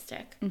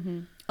unrealistic.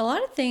 Mm-hmm. A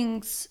lot of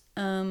things,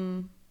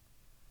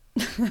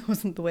 that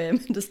wasn't the way I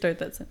meant to start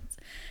that sentence.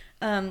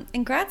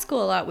 In grad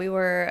school a lot we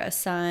were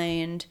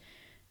assigned,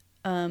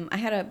 I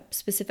had a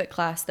specific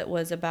class that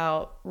was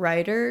about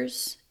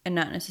writers and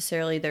not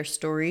necessarily their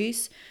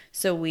stories.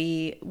 So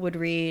we would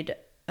read,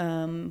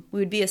 we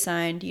would be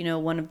assigned,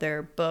 one of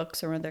their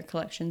books or one of their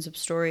collections of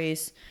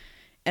stories,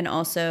 and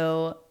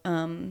also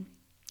an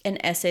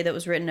essay that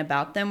was written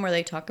about them where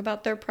they talk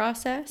about their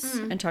process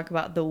and talk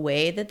about the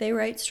way that they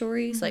write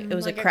stories. Like it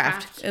was like a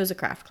craft. It was a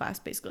craft class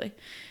basically.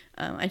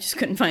 I just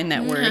couldn't find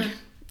that word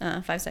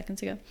 5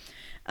 seconds ago.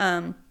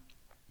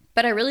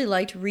 But I really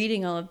liked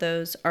reading all of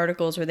those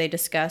articles where they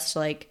discussed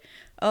like,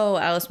 oh,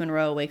 Alice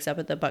Munro wakes up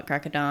at the butt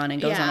crack of dawn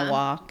and goes on a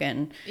walk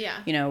and,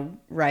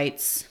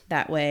 writes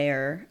that way,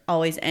 or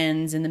always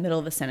ends in the middle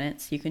of a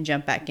sentence. You can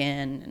jump back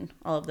in and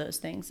all of those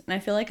things. And I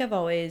feel like I've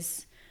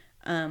always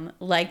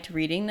liked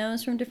reading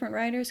those from different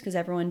writers because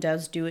everyone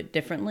does do it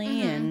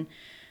differently. And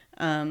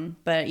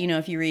but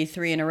if you read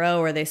 3 in a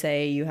row where they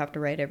say you have to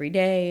write every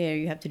day or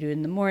you have to do it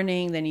in the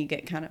morning, then you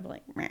get kind of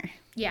like meh.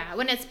 Yeah,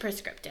 when it's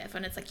prescriptive,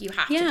 when it's like you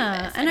have to do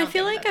this. And I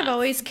feel like I've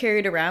always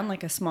carried around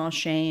like a small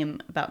shame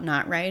about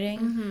not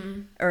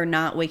writing or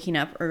not waking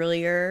up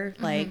earlier.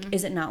 Like,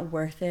 is it not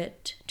worth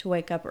it to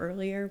wake up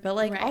earlier? But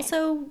like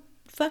also,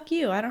 fuck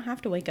you. I don't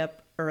have to wake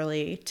up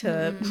early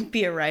to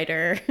be a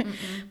writer.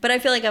 But I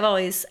feel like I've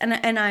always, and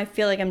I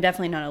feel like I'm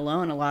definitely not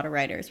alone. A lot of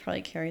writers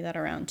probably carry that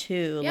around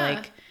too. Yeah.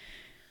 Like,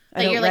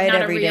 I don't you're write like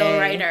not every a real day.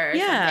 writer. Or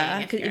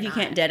yeah, because if you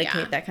can't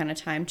dedicate that kind of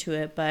time to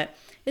it. But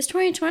it's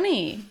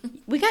 2020.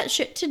 We got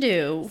shit to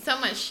do. So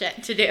much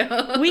shit to do.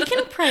 We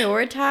can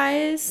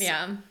prioritize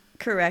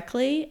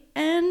correctly.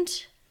 And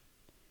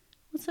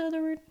what's the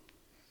other word?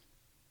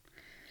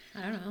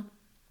 I don't know.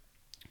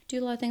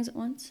 Do a lot of things at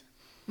once.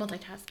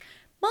 Multitask.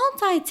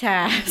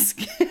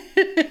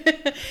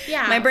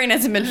 Yeah. My brain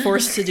hasn't been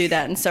forced to do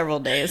that in several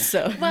days,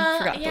 so I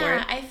forgot the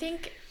word.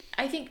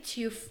 I think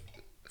too,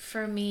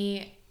 for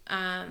me,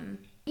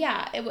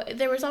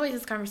 there was always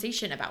this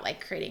conversation about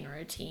like creating a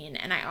routine,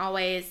 and I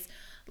always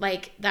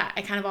like that.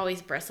 I kind of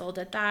always bristled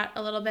at that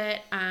a little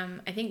bit.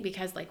 I think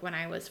because like when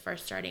I was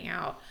first starting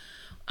out,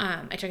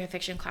 I took a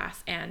fiction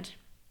class, and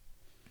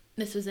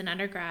this was in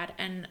undergrad,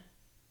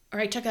 or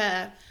I took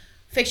a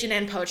fiction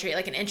and poetry,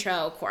 like an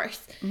intro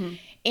course,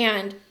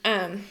 and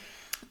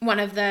one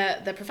of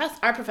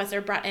our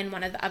professor brought in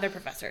one of the other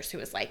professors who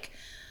was like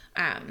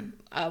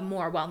a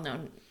more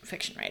well-known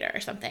fiction writer or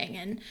something,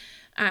 and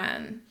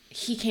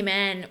he came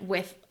in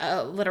with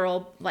a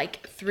literal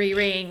like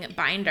 3-ring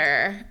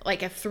binder,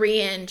 like a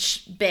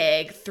 3-inch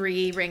big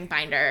 3-ring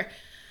binder,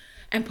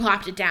 and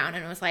plopped it down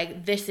and was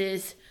like, this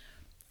is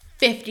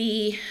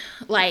 50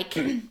 like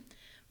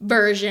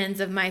versions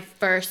of my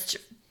first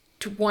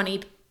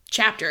 20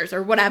 chapters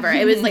or whatever.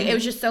 It was like, it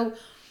was just so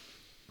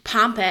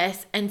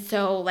pompous and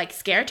so like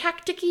scare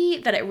tactic-y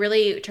that it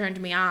really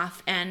turned me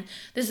off. And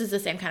this is the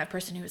same kind of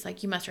person who was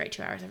like, you must write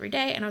 2 hours every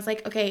day. And I was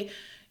like, okay,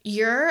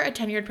 you're a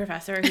tenured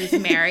professor who's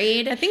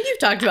married. I think you've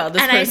talked about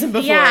this person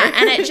before. Yeah,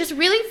 and it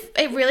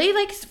really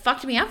like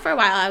fucked me up for a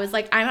while. I was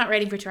like, I'm not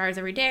writing for 2 hours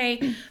every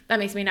day. That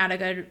makes me not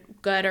a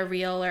good or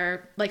real,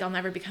 or like I'll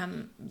never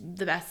become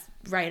the best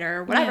writer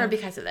or whatever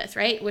because of this,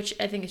 right? Which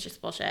I think is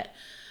just bullshit.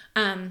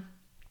 And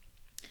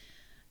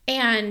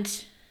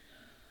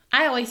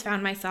I always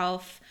found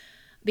myself,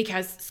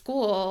 because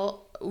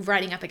school,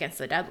 writing up against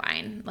the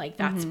deadline. Like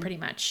that's pretty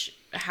much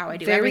how I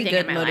do everything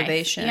in my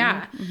motivation.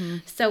 life. Yeah.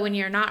 So when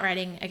you're not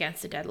writing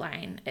against a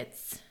deadline,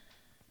 it's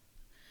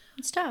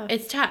tough.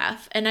 It's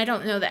tough. And I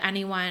don't know that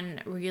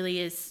anyone really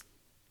is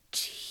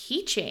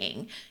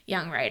teaching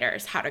young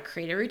writers how to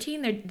create a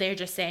routine. They're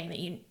just saying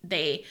that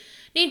they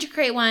need to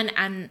create one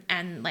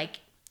and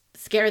like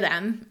scare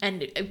them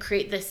and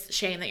create this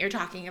shame that you're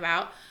talking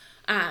about.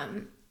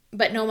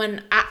 But no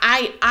one,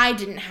 I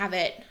didn't have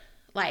it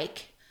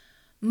like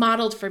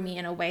modeled for me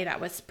in a way that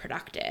was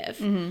productive.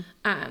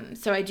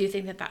 So I do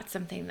think that that's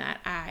something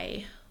that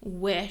I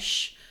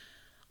wish,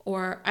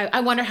 or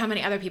I wonder how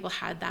many other people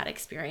had that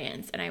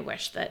experience. And I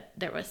wish that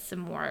there was some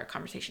more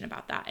conversation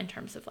about that in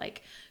terms of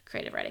like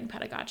creative writing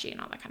pedagogy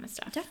and all that kind of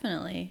stuff.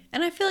 Definitely.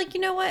 And I feel like,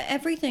 you know what?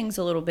 Everything's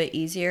a little bit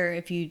easier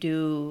if you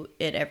do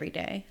it every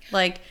day.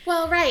 Like,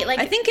 well, right. Like,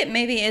 I think it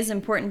maybe is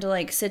important to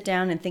like sit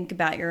down and think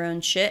about your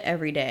own shit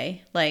every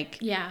day. Like,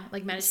 yeah,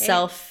 like meditate.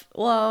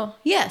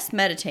 Yes,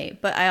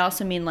 meditate. But I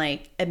also mean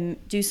like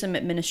do some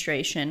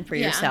administration for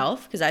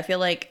yourself. Because I feel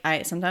like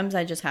sometimes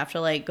I just have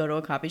to like go to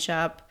a coffee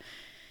shop.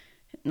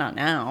 Not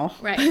now.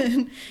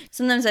 Right.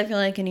 Sometimes I feel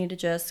like I need to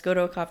just go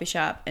to a coffee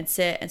shop and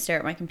sit and stare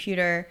at my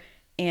computer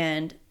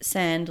and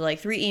send like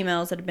 3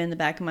 emails that have been in the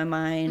back of my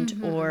mind,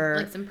 or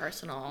like some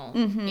personal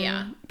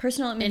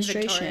personal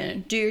administration.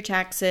 Inventory. Do your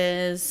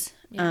taxes.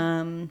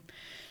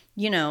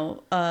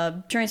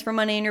 Transfer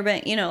money in your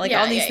bank,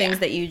 all these things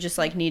that you just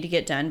like need to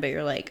get done, but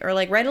you're like, or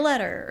like write a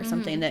letter or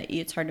something that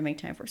it's hard to make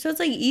time for. So it's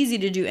like easy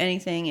to do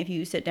anything if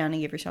you sit down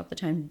and give yourself the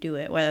time to do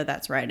it, whether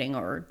that's writing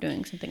or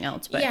doing something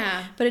else. But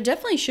it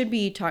definitely should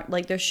be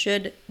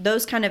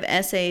those kind of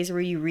essays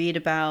where you read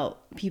about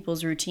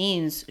people's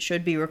routines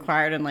should be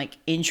required in like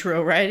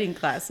intro writing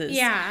classes.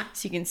 Yeah.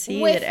 So you can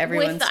see that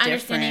everyone's different. With the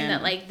understanding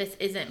that like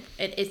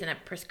it isn't a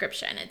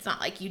prescription. It's not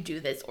like you do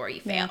this or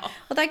you fail. Yeah.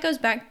 Well, that goes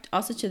back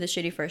also to the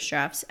Shitty First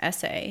Drafts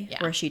essay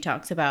where she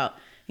talks about,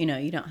 you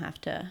don't have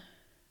to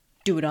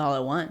do it all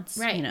at once.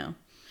 Right.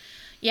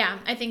 Yeah,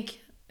 I think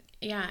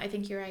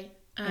you're right.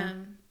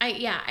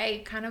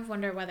 I kind of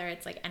wonder whether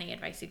it's like any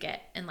advice you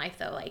get in life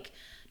though, like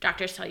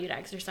doctors tell you to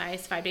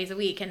exercise 5 days a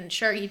week, and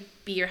sure, you'd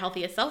be your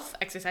healthiest self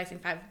exercising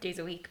 5 days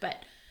a week, but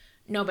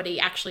nobody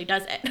actually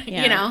does it.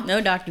 Yeah. No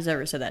doctor's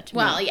ever said that to me.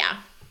 Well, yeah,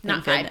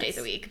 not 5 days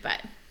a week,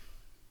 but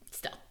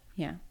still.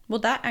 Yeah. Well,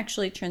 that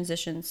actually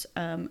transitions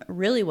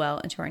really well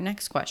into our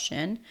next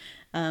question.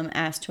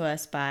 asked to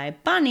us by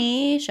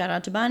Bonnie. Shout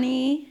out to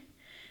Bonnie.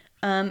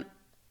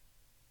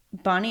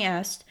 Bonnie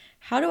asked,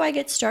 how do I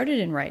get started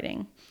in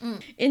writing?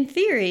 In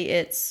theory,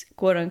 it's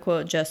quote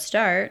unquote just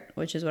start,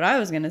 which is what I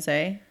was going to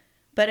say.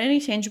 But any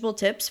tangible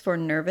tips for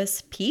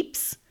nervous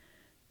peeps?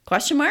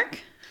 Question mark?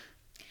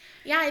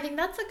 Yeah, I think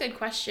that's a good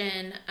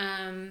question.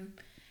 And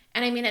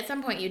I mean, at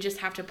some point you just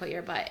have to put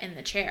your butt in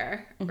the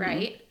chair,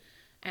 right?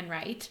 And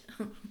write.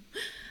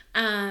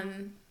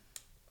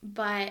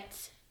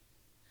 But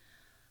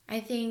I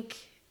think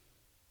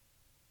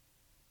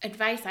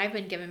advice I've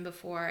been given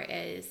before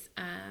is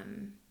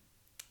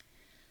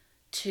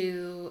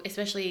to,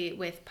 especially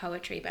with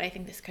poetry, but I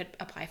think this could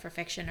apply for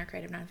fiction or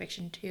creative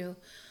nonfiction too,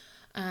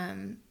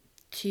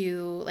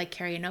 to like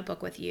carry a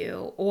notebook with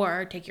you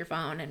or take your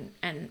phone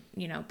and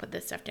you know, put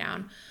this stuff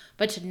down,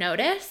 but to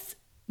notice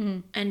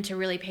and to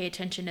really pay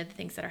attention to the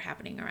things that are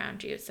happening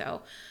around you.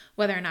 So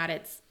whether or not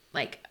it's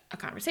like a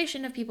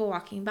conversation of people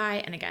walking by,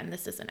 and again,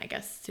 this isn't, I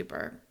guess,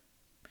 super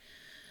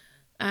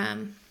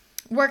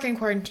work in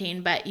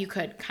quarantine, but you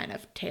could kind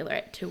of tailor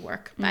it to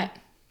work. But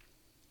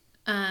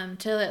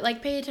to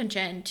like pay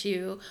attention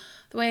to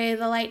the way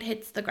the light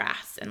hits the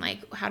grass and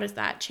like how does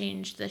that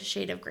change the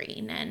shade of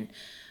green,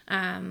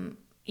 and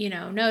you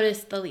know,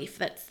 notice the leaf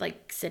that's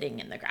like sitting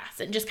in the grass,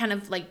 and just kind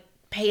of like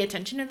pay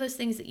attention to those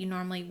things that you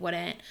normally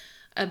wouldn't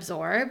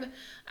absorb,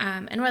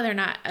 and whether or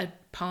not a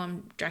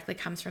poem directly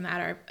comes from that,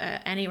 or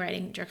any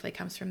writing directly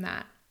comes from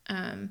that,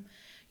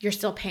 you're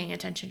still paying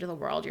attention to the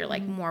world. You're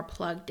like more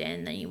plugged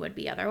in than you would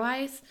be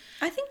otherwise.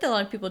 I think that a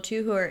lot of people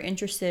too who are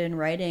interested in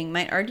writing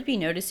might already be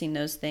noticing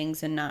those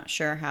things and not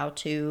sure how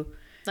to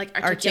Like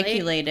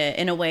articulate it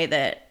in a way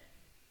that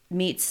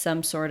meets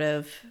some sort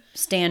of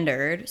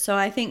standard. So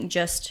I think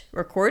just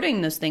recording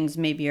those things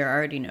maybe you're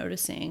already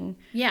noticing.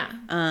 Yeah.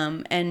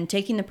 And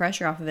taking the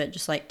pressure off of it,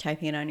 just like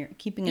typing it on your,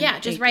 keeping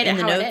it just write it in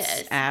the how it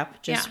notes is.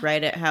 app. Just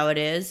write it how it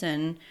is,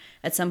 and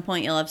at some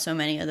point you'll have so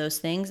many of those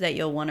things that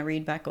you'll want to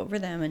read back over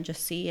them and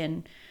just see.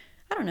 And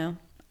I don't know.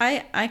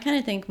 I kind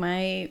of think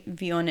my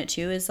view on it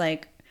too is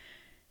like,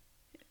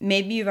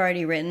 maybe you've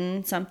already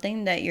written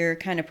something that you're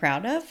kind of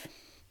proud of.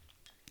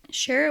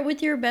 Share it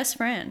with your best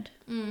friend.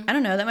 I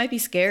don't know, that might be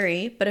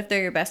scary, but if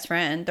they're your best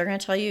friend, they're going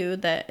to tell you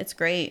that it's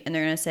great, and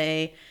they're going to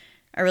say,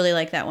 I really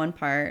like that one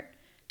part.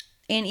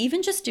 And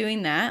even just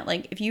doing that,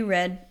 like if you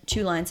read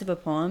 2 lines of a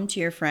poem to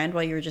your friend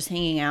while you were just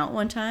hanging out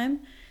one time,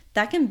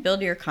 that can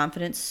build your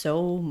confidence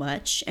so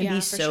much and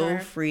be so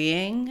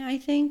freeing, I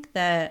think,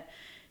 that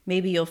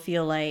maybe you'll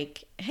feel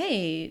like,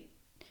 hey,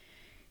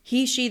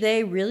 he, she,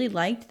 they really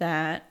liked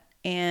that,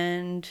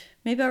 and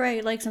maybe I'll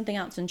write like something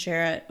else and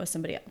share it with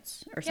somebody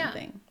else or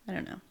something. I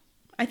don't know.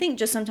 I think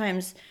just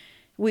sometimes,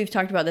 we've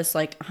talked about this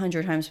like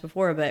 100 times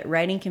before, but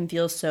writing can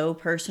feel so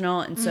personal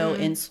and so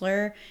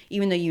insular,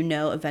 even though you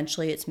know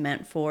eventually it's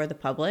meant for the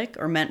public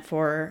or meant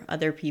for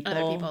other people.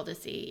 Other people to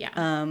see,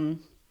 yeah.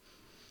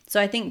 So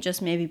I think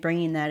just maybe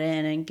bringing that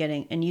in and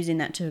getting and using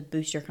that to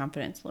boost your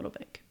confidence a little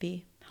bit could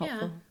be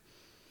helpful.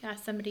 Yeah,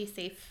 somebody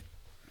safe.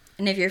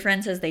 And if your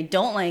friend says they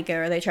don't like it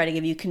or they try to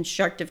give you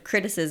constructive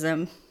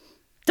criticism,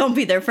 don't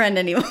be their friend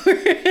anymore.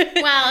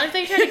 Well, if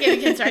they try to give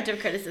you constructive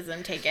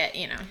criticism, take it,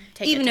 you know,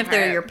 take Even it if to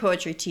they're heart. your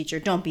poetry teacher,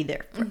 don't be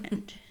their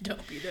friend.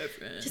 Don't be their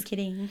friend. Just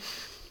kidding.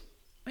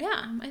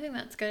 Yeah, I think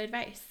that's good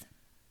advice.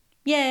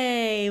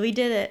 Yay, we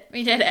did it.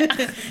 We did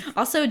it.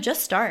 Also,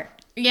 just start.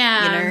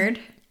 Yeah. You nerd.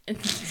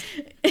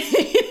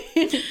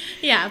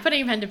 Yeah,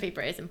 putting pen to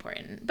paper is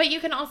important. But you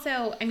can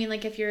also, I mean,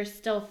 like if you're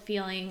still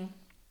feeling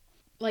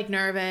like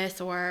nervous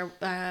or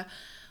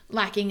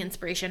lacking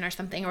inspiration or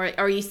something,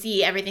 or you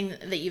see everything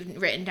that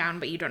you've written down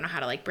but you don't know how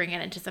to like bring it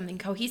into something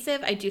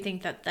cohesive, I do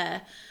think that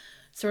the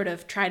sort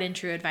of tried and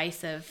true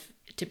advice of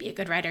to be a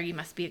good writer you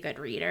must be a good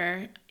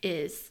reader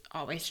is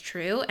always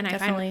true. And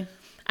Definitely.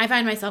 I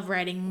find myself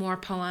writing more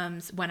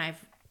poems when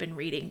I've been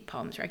reading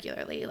poems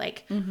regularly.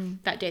 Like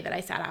that day that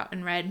I sat out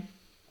and read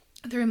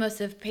through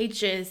most of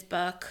Paige's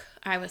book,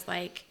 I was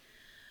like,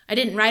 I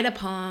didn't write a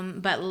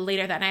poem, but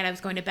later that night I was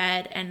going to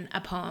bed and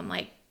a poem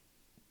like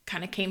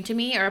kind of came to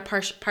me, or a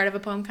part of a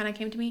poem kind of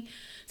came to me.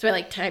 So I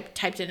like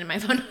typed it in my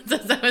phone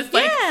as I was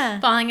like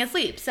falling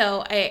asleep.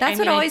 So that's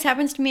what always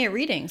happens to me at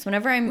readings.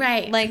 Whenever I'm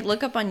like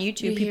look up on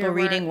YouTube people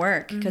reading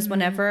work, because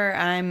whenever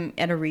I'm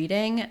at a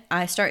reading,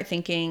 I start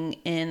thinking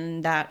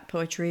in that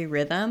poetry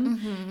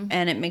rhythm,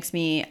 and it makes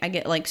me, I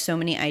get like so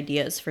many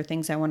ideas for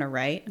things I want to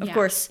write. Of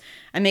course,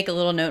 I make a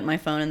little note in my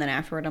phone, and then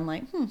afterward I'm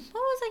like, what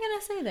was I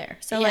gonna say there?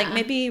 So like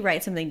maybe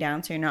write something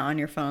down so you're not on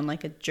your phone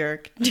like a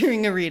jerk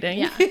during a reading.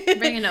 Yeah,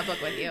 bring a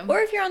notebook with you. Or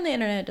if you're on the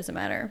internet, it doesn't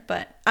matter.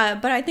 But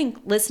I think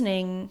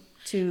listening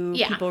to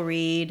people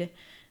read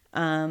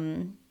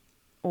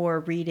or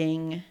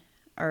reading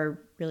are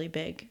really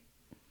big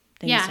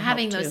things. Yeah,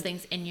 having those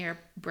things in your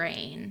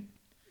brain.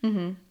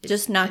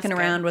 Just knocking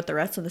around with the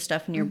rest of the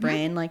stuff in your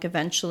brain, like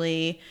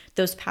eventually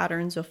those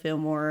patterns will feel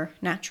more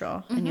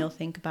natural, and you'll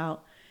think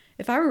about,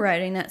 if I were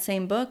writing that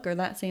same book or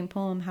that same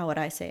poem, how would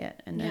I say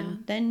it?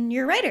 And then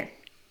you're a writer.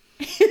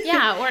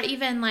 Yeah, or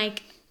even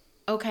like,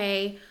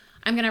 okay,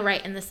 I'm going to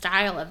write in the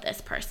style of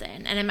this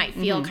person. And it might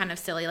feel kind of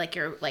silly, like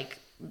you're like,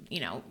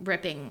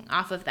 ripping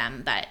off of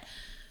them. But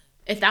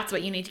if that's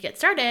what you need to get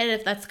started,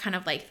 if that's kind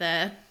of like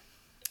the,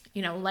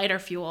 lighter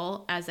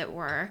fuel, as it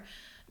were,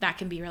 that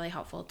can be really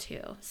helpful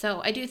too.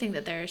 So I do think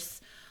that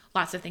there's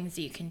lots of things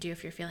that you can do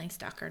if you're feeling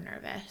stuck or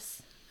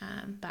nervous.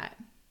 But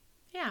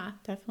yeah.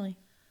 Definitely.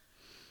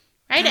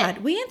 Write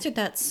it. We answered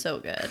that so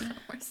good.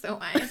 We're so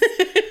wise.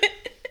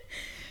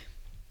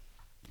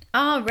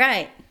 All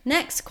right.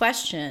 Next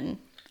question.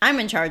 I'm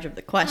in charge of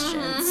the questions.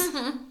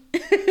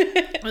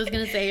 I was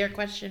going to say you're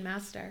question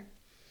master.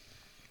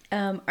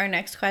 Our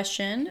next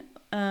question,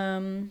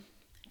 2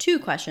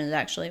 questions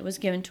actually, was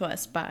given to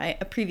us by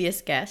a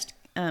previous guest,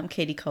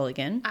 Katie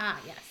Culligan. Ah,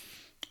 yes.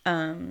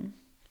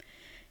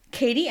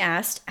 Katie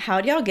asked,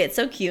 how do y'all get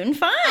so cute and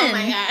fun? Oh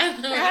my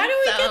God. How do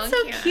we get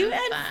so cute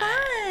and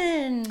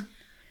fun?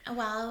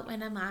 Well,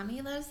 when a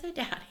mommy loves her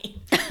daddy.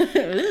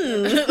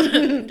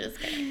 Ooh. Just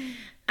kidding.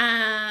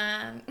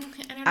 I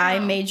don't know. I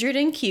majored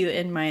in cute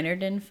and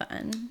minored in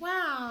fun.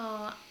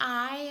 Wow.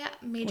 I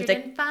majored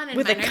in fun and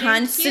with a minored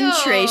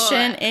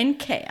concentration in in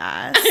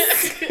chaos.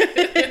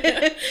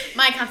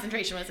 My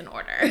concentration was in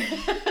order.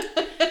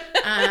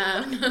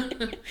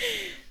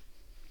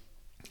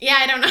 Yeah,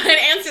 I don't know how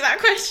to answer that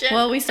question.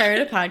 Well, we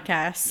started a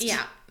podcast.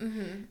 Yeah.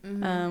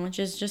 Which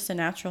is just a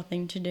natural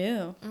thing to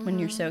do when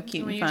you're so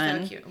cute and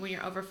fun. When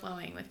you're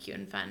overflowing with cute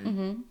and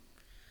fun.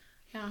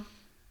 Yeah.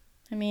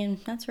 I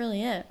mean, that's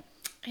really it.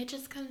 It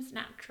just comes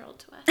natural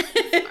to us.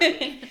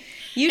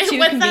 You too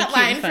What's can that be cute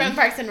line and fun. from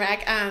Parks and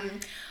Rec?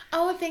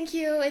 Oh, thank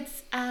you.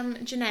 It's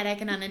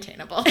genetic and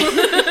unattainable.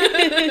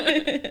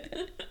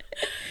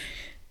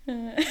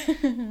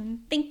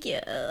 Thank you.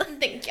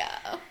 Thank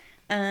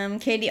you.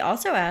 Katie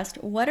also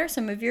asked, what are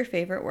some of your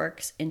favorite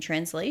works in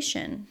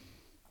translation?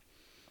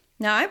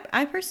 Now,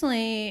 I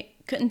personally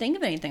couldn't think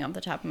of anything off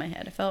the top of my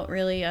head. I felt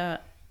really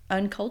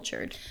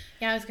uncultured.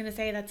 Yeah, I was going to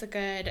say that's a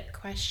good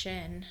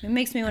question. It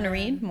makes me want to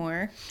read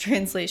more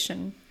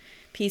translation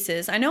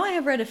pieces. I know I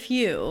have read a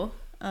few.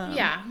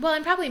 Yeah, well,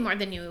 and probably more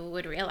than you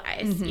would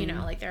realize.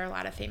 Like there are a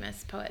lot of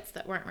famous poets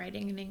that weren't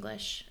writing in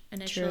English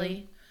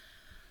initially.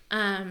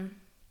 I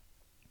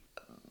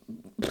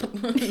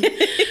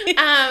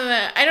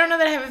don't know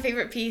that I have a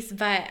favorite piece,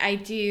 but I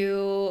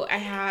do.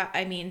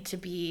 To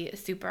be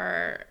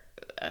super,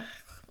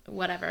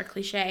 whatever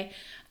cliche.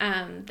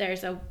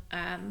 There's a.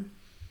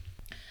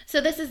 So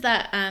this is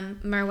the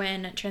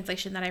Merwin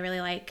translation that I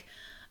really like,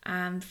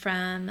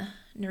 from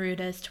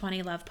Neruda's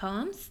 20 Love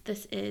Poems.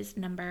 This is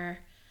number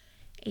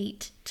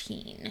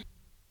 18.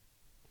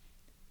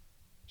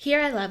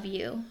 Here I love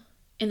you.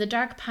 In the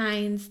dark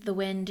pines, the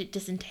wind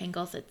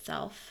disentangles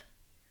itself.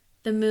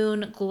 The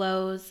moon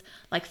glows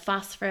like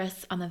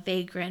phosphorus on the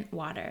vagrant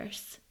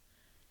waters.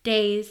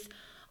 Days,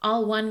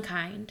 all one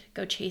kind,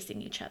 go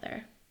chasing each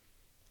other.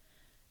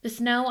 The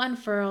snow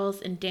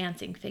unfurls in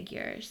dancing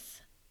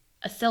figures.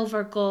 A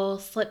silver gull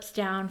slips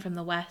down from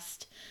the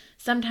west,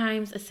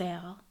 sometimes a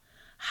sail.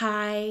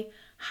 High,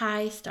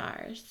 high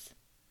stars.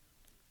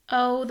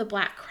 Oh, the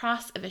black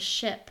cross of a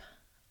ship,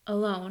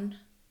 alone.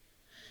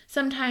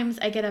 Sometimes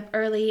I get up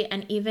early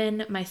and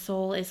even my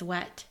soul is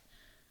wet.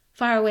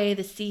 Far away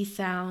the sea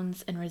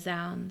sounds and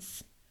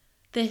resounds.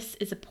 This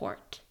is a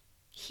port.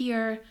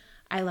 Here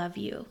I love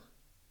you.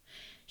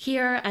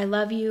 Here I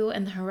love you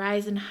and the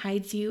horizon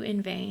hides you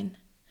in vain.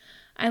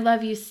 I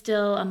love you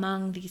still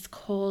among these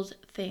cold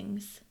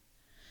things.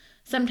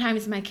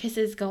 Sometimes my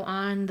kisses go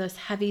on those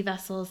heavy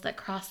vessels that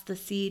cross the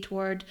sea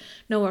toward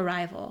no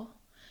arrival.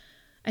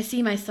 I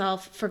see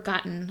myself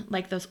forgotten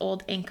like those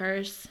old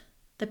anchors.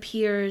 The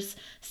piers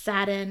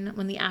sadden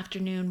when the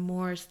afternoon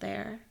moors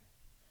there.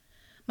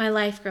 My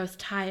life grows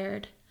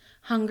tired,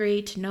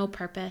 hungry to no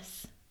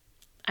purpose.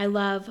 I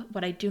love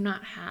what I do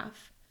not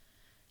have.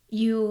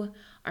 You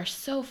are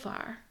so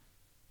far.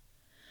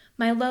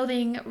 My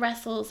loathing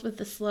wrestles with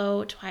the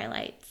slow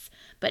twilights,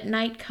 but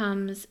night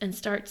comes and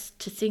starts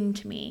to sing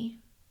to me.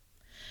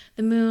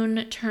 The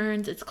moon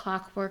turns its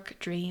clockwork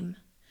dream.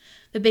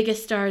 The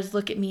biggest stars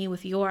look at me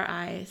with your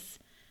eyes.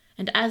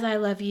 And as I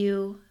love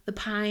you, the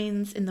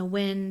pines in the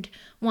wind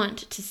want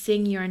to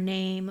sing your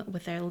name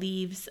with their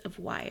leaves of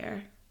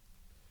wire.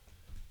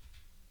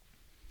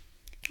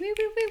 Woo,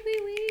 woo, woo,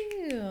 woo,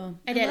 woo.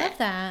 I did love it.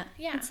 that.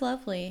 Yeah. It's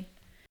lovely.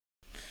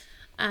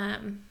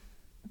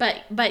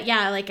 But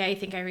yeah, like I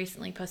think I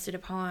recently posted a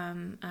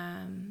poem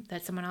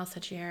that someone else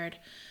had shared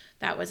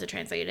that was a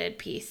translated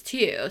piece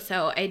too.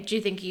 So I do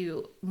think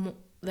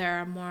there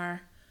are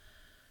more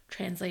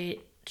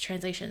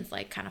translations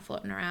like kind of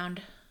floating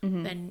around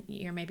than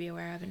you're maybe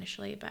aware of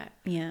initially. But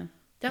Yeah.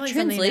 definitely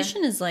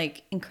Translation is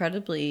like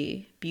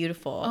incredibly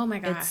beautiful. Oh my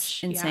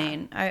gosh, It's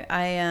insane. Yeah.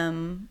 I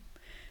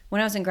when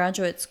I was in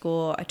graduate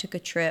school, I took a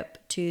trip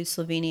to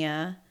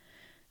Slovenia.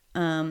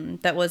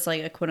 That was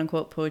like a quote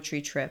unquote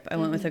poetry trip. I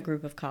went with a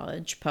group of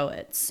college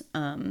poets.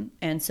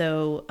 And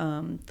so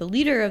the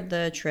leader of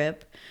the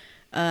trip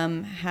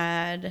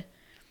had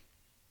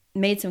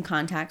made some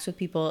contacts with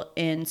people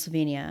in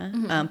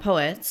Slovenia,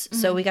 poets.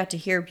 So we got to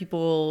hear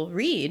people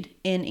read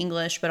in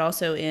English, but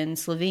also in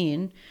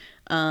Slovene,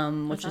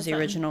 which is the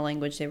original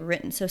language they were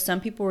written. So some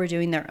people were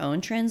doing their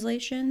own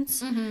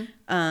translations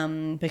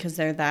because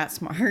they're that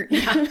smart.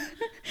 Yeah.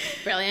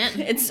 Brilliant.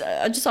 It's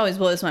just always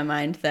blows my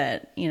mind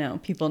that, you know,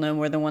 people know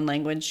more than one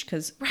language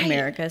because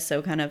America is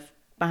so kind of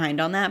behind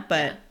on that.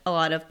 But a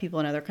lot of people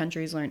in other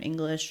countries learn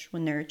English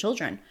when they're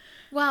children.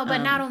 Well, but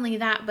not only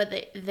that, but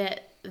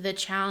the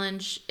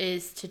challenge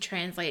is to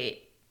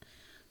translate.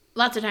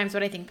 Lots of times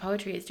what I think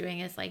poetry is doing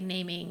is like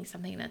naming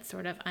something that's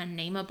sort of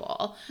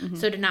unnameable.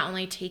 So to not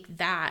only take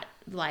that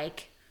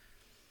like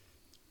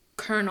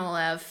kernel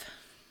of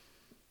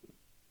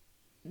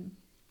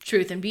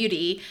truth and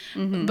beauty,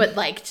 but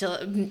like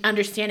to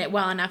understand it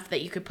well enough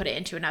that you could put it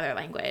into another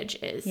language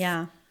is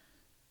and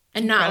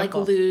not like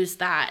lose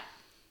that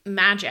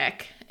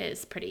magic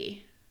is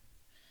pretty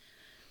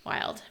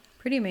wild.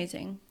 Pretty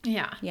amazing.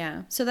 Yeah.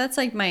 Yeah. So that's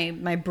like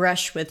my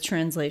brush with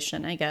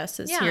translation, I guess,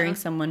 is hearing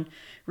someone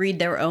read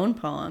their own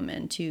poem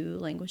in two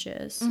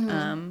languages.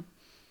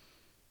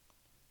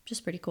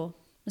 Just pretty cool.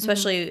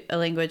 Especially a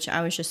language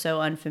I was just so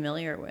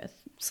unfamiliar with,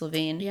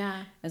 Slovene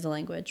as a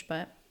language.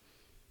 But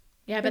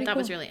yeah, I bet that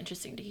was really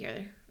interesting to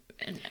hear.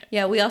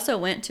 Yeah, we also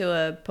went to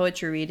a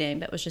poetry reading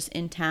that was just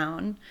in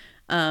town.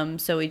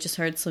 So we just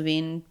heard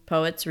Slovene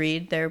poets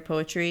read their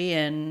poetry,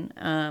 and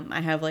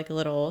I have like a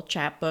little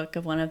chapbook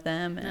of one of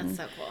them. And, that's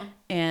so cool.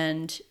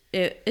 And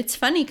it's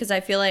funny because I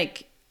feel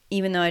like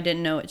even though I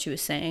didn't know what she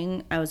was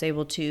saying, I was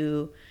able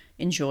to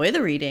enjoy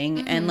the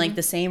reading, and like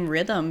the same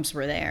rhythms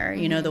were there,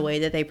 you know, the way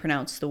that they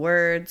pronounce the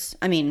words.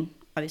 I mean,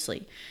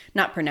 obviously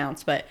not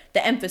pronounced, but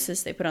the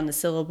emphasis they put on the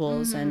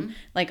syllables and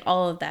like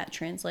all of that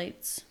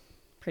translates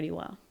pretty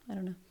well. I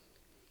don't know.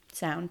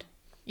 Sound.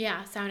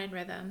 Yeah, sound and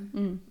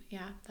rhythm.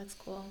 Yeah, that's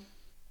cool.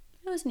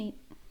 That was neat.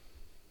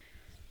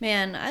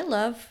 Man, I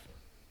love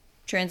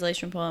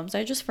translation poems.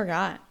 I just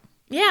forgot.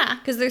 Yeah.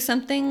 Because there's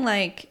something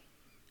like,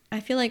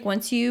 I feel like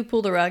once you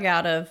pull the rug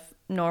out of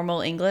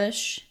normal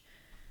English,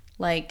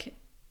 like,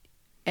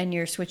 and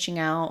you're switching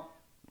out,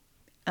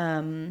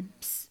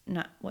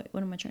 not, what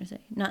am I trying to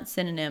say? Not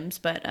synonyms,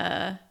 but,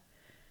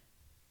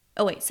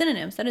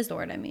 synonyms. That is the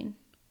word I mean.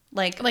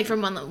 Like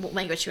from one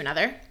language to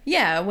another?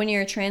 Yeah, when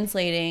you're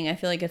translating, I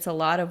feel like it's a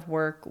lot of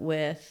work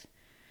with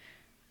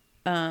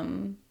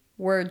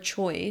word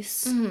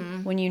choice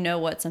when you know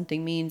what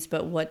something means,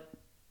 but what,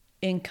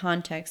 in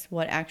context,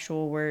 what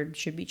actual word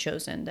should be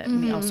chosen that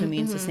also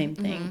means the same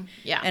thing.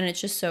 Yeah. And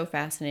it's just so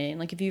fascinating.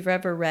 Like, if you've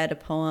ever read a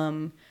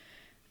poem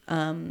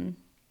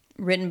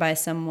written by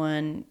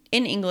someone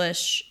in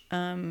English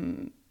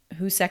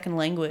whose second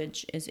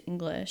language is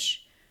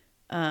English,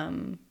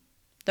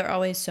 they're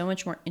always so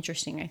much more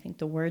interesting, I think,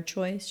 the word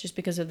choice, just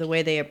because of the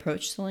way they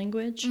approach the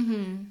language.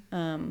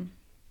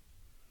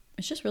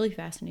 It's just really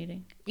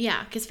fascinating.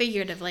 Yeah, because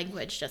figurative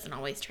language doesn't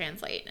always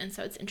translate, and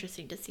so it's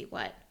interesting to see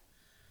what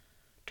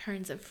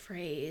turns of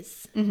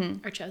phrase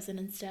are chosen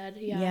instead.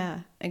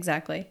 Yeah,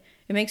 exactly.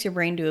 It makes your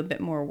brain do a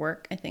bit more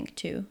work, I think,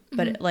 too.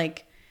 But it,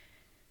 like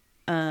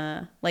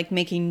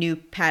making new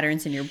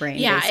patterns in your brain,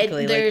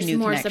 basically. There's like new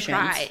more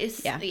connections.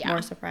 Surprise. Yeah,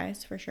 more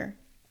surprise, for sure.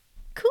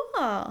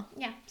 Cool.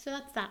 Yeah, so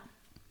that's that.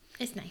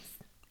 It's nice.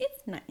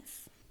 It's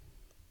nice.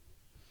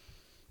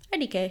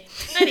 IDK.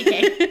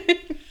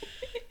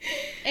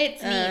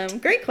 It's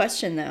neat. Great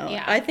question, though.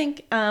 Yeah. I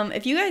think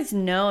if you guys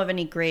know of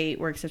any great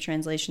works of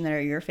translation that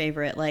are your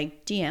favorite,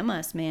 like, DM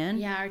us, man.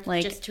 Yeah, or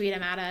like, just tweet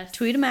them at us.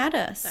 Tweet them at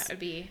us. That would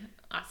be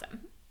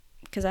awesome.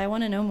 Because I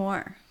want to know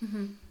more.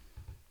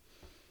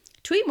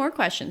 Tweet more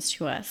questions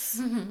to us.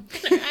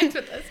 Interact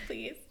with us,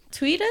 please.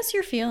 Tweet us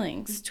your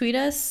feelings. Tweet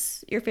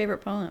us your favorite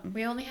poem.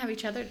 We only have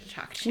each other to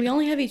talk to. We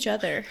only have each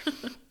other.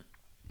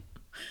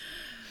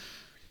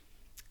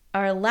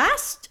 Our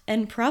last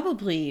and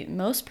probably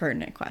most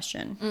pertinent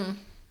question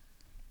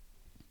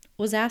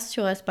was asked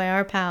to us by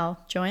our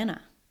pal,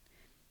 Joanna.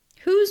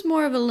 Who's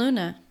more of a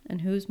Luna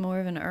and who's more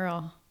of an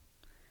Earl?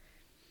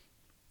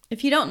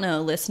 If you don't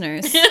know,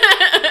 listeners,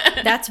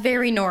 that's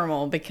very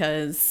normal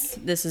because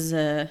this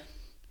is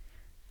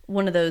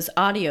one of those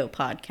audio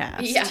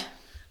podcasts. Yeah.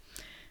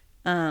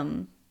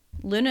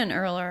 Luna and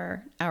Earl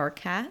are our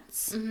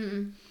cats.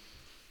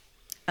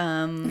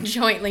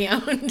 Jointly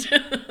owned.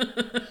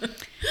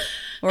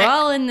 We're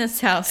all in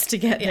this house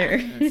together.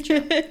 Yeah, that's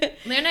true.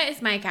 Luna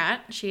is my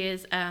cat. She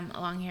is a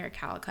long-hair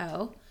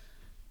calico,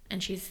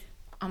 and she's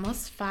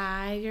almost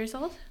 5 years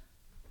old.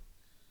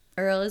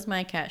 Earl is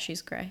my cat.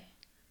 She's gray.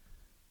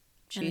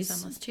 She's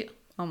almost 2.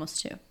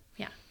 Almost 2.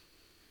 Yeah.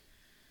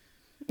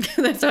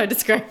 That's how I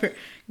describe her.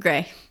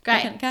 Gray.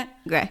 Gray. Kind of cat?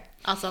 Gray.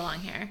 Also long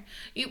hair.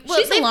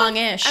 She's a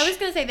longish. I was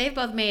going to say, they've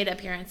both made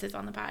appearances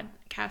on the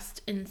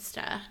podcast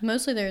Insta.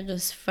 Mostly they're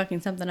just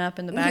fucking something up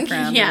in the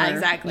background. Yeah,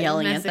 exactly.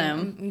 Yelling at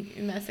them.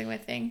 Messing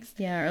with things.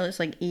 Yeah, or just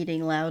like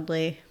eating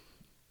loudly.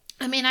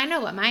 I mean, I know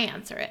what my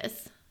answer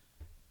is.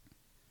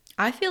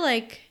 I feel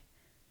like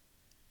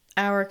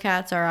our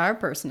cats are our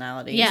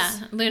personalities. Yeah,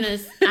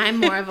 I'm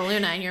more of a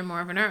Luna and you're more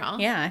of an Earl.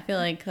 Yeah, I feel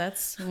like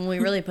that's when we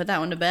really put that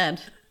one to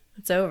bed.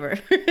 It's over.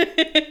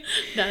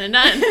 Done and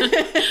done.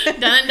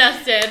 Done and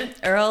dusted.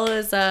 Earl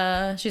is,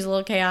 she's a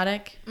little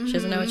chaotic. She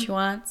doesn't know what she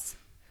wants.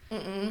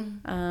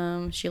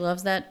 She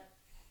loves that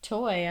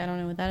toy. I don't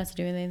know what that has to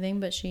do with anything,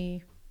 but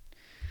she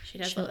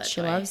does love that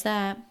she toy. loves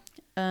that.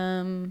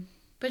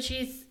 But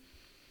she's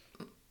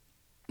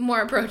more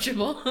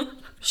approachable.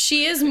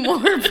 She is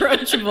more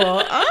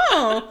approachable.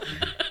 Oh,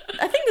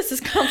 I think this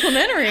is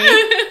complimentary.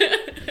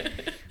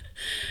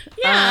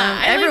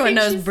 Yeah, everyone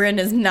knows Bryn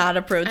is not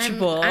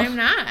approachable. I'm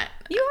not.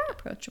 You are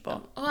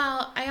approachable.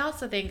 Well, I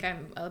also think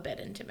I'm a bit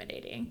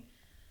intimidating.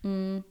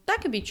 That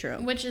could be true.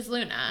 Which is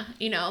Luna.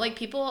 You know, like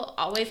people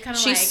always kind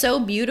of She's so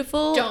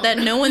beautiful that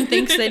no one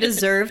thinks they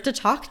deserve to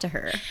talk to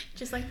her.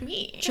 Just like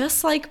me.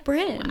 Just like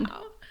Bryn.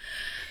 Wow.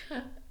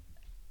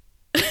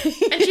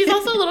 And she's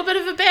also a little bit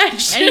of a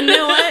bitch. And you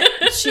know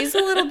what? She's a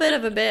little bit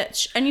of a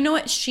bitch. And you know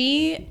what? But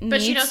she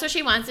knows what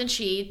she wants and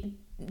she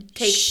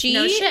takes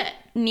no shit.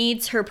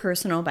 Needs her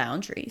personal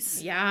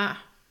boundaries. Yeah.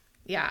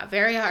 Yeah.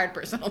 Very hard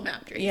personal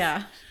boundaries.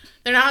 Yeah.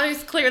 They're not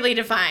always clearly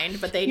defined,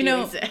 but they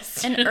do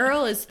exist. And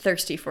Earl is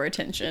thirsty for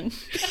attention.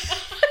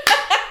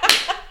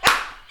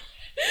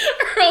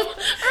 Earl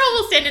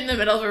will stand in the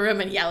middle of a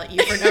room and yell at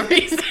you for no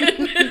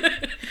reason.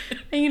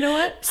 And you know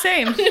what?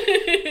 Same.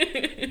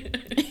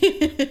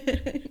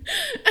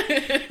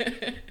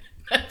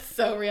 That's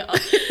so real.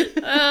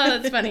 Oh,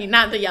 that's funny.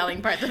 Not the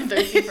yelling part, the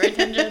thirsty for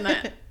attention.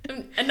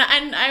 And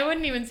I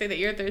wouldn't even say that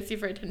you're thirsty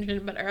for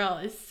attention, but Earl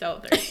is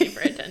so thirsty for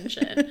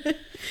attention.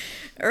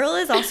 Earl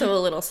is also a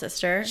little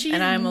sister,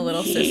 and I'm a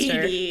little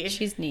sister. Needy.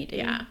 She's needy.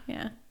 Yeah.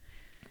 Yeah.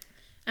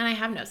 And I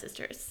have no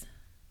sisters.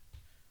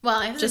 Well,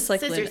 I have Just like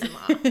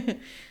sisters-in-law.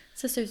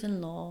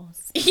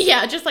 Sisters-in-laws.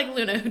 Yeah, just like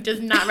Luna, who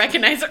does not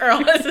recognize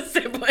Earl as a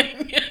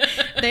sibling.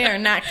 They are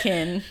not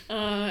kin.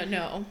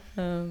 No.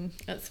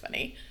 That's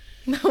funny.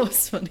 That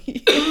was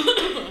funny.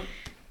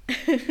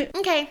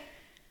 Okay.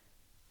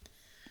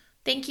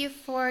 Thank you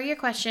for your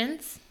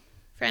questions,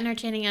 for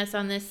entertaining us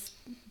on this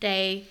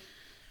day,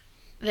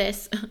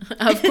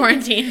 of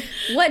quarantine.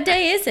 What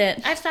day is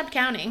it? I've stopped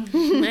counting.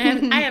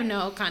 I have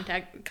no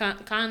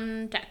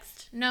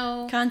context.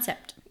 No.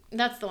 Concept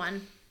That's the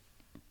one.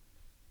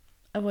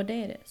 of what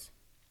day it is.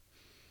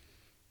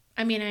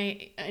 I mean,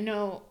 I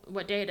know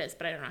what day it is,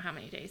 but I don't know how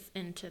many days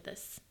into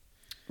this.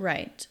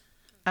 Right.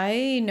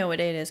 I know what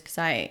day it is because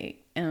I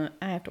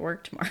have to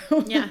work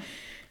tomorrow. Yeah.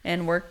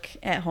 And work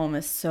at home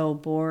is so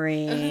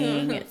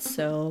boring. It's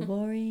so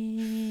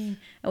boring.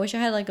 I wish I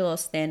had like a little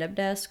stand-up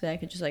desk that I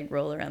could just like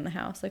roll around the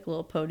house, like a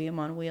little podium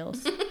on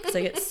wheels. Because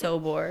I get so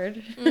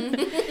bored. You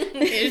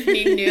just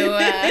need new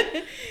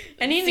I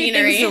need new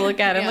scenery. things to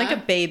look at. I'm Yeah. like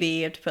a baby.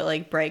 You have to put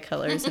like bright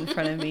colors in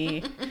front of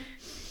me.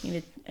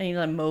 I need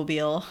a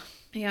mobile.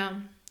 Yeah.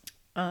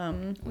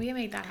 We can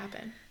make that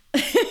happen.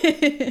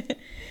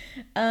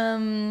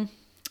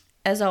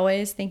 As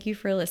always, thank you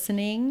for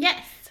listening.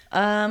 Yes.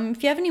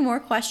 If you have any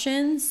more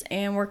questions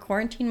and we're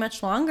quarantined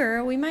much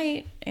longer, we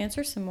might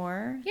answer some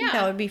more. I think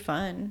that would be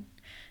fun.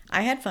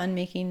 I had fun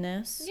making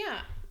this.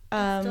 Yeah.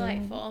 It's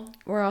delightful.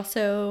 We're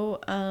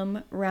also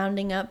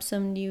rounding up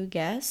some new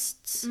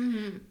guests.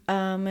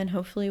 And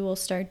hopefully we'll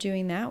start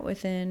doing that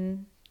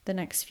within the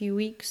next few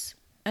weeks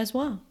as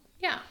well.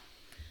 Yeah.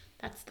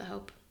 That's the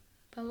hope.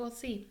 But we'll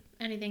see.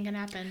 Anything can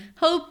happen.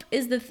 Hope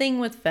is the thing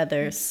with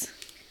feathers.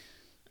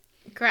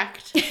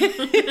 Correct.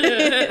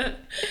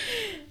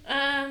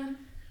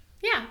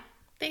 Yeah.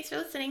 Thanks for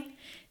listening.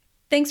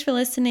 Thanks for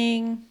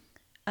listening.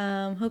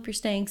 Hope you're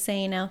staying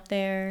sane out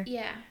there.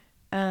 Yeah.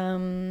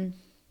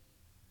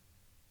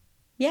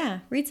 Yeah,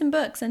 read some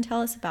books and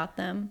tell us about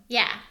them.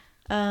 Yeah.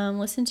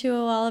 Listen to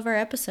all of our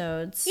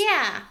episodes.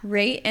 Yeah.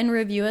 Rate and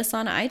review us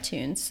on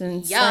iTunes.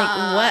 Since, Yeah.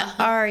 like,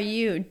 what are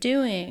you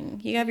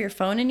doing? You have your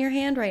phone in your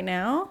hand right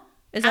now?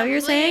 Is that what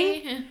you're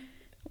saying?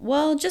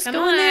 Well, just Come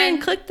go in there and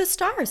on. click the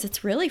stars.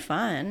 It's really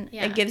fun.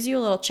 Yeah. It gives you a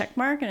little check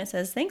mark and it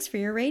says, thanks for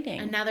your rating.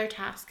 Another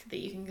task that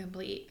you can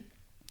complete.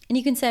 And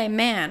you can say,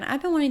 man,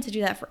 I've been wanting to do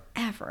that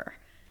forever.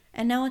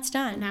 And now it's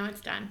done. And now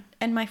it's done.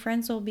 And my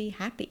friends will be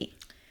happy.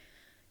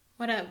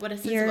 What a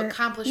sense of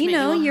accomplishment. You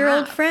know, will your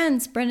old have.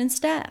 friends, Bryn and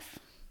Steph.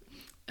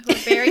 Who are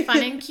very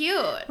fun and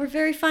cute. We're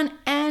very fun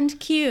and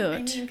cute.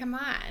 I mean, come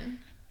on.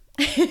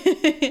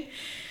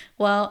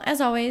 Well,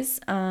 as always,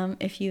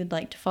 if you'd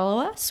like to follow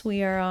us,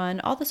 we are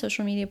on all the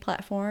social media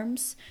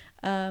platforms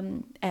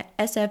at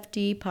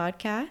SFD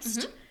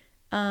Podcast.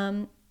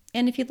 And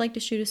if you'd like to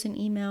shoot us an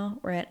email,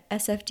 we're at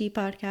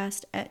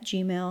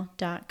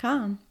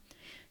sfdpodcast@gmail.com.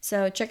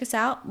 So check us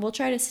out. We'll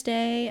try to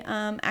stay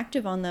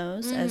active on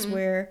those as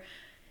we're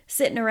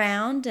sitting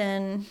around,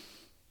 and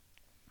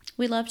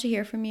we'd love to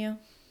hear from you.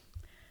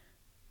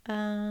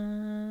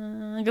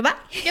 Goodbye.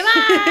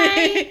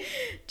 Goodbye.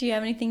 Do you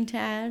have anything to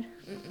add?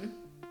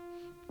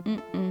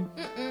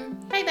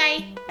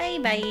 Bye-bye.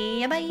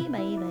 Bye-bye. Bye-bye.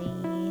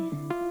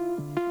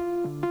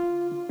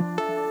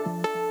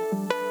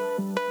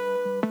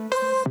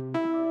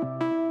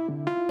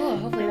 Oh,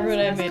 hopefully Remember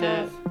that's when the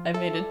last I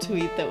made a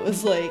tweet that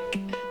was like,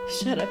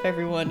 shut up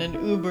everyone, and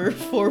Uber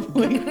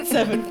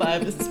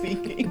 4.75 is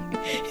speaking.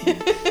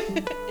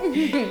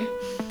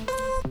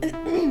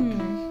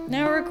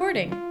 Now we're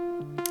recording.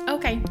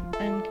 Okay.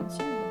 I'm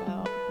concerned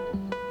about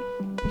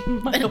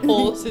my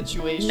whole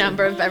situation.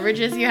 Number of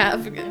beverages you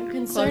have. I'm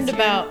concerned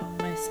about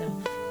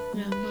myself.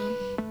 Yeah, Mom.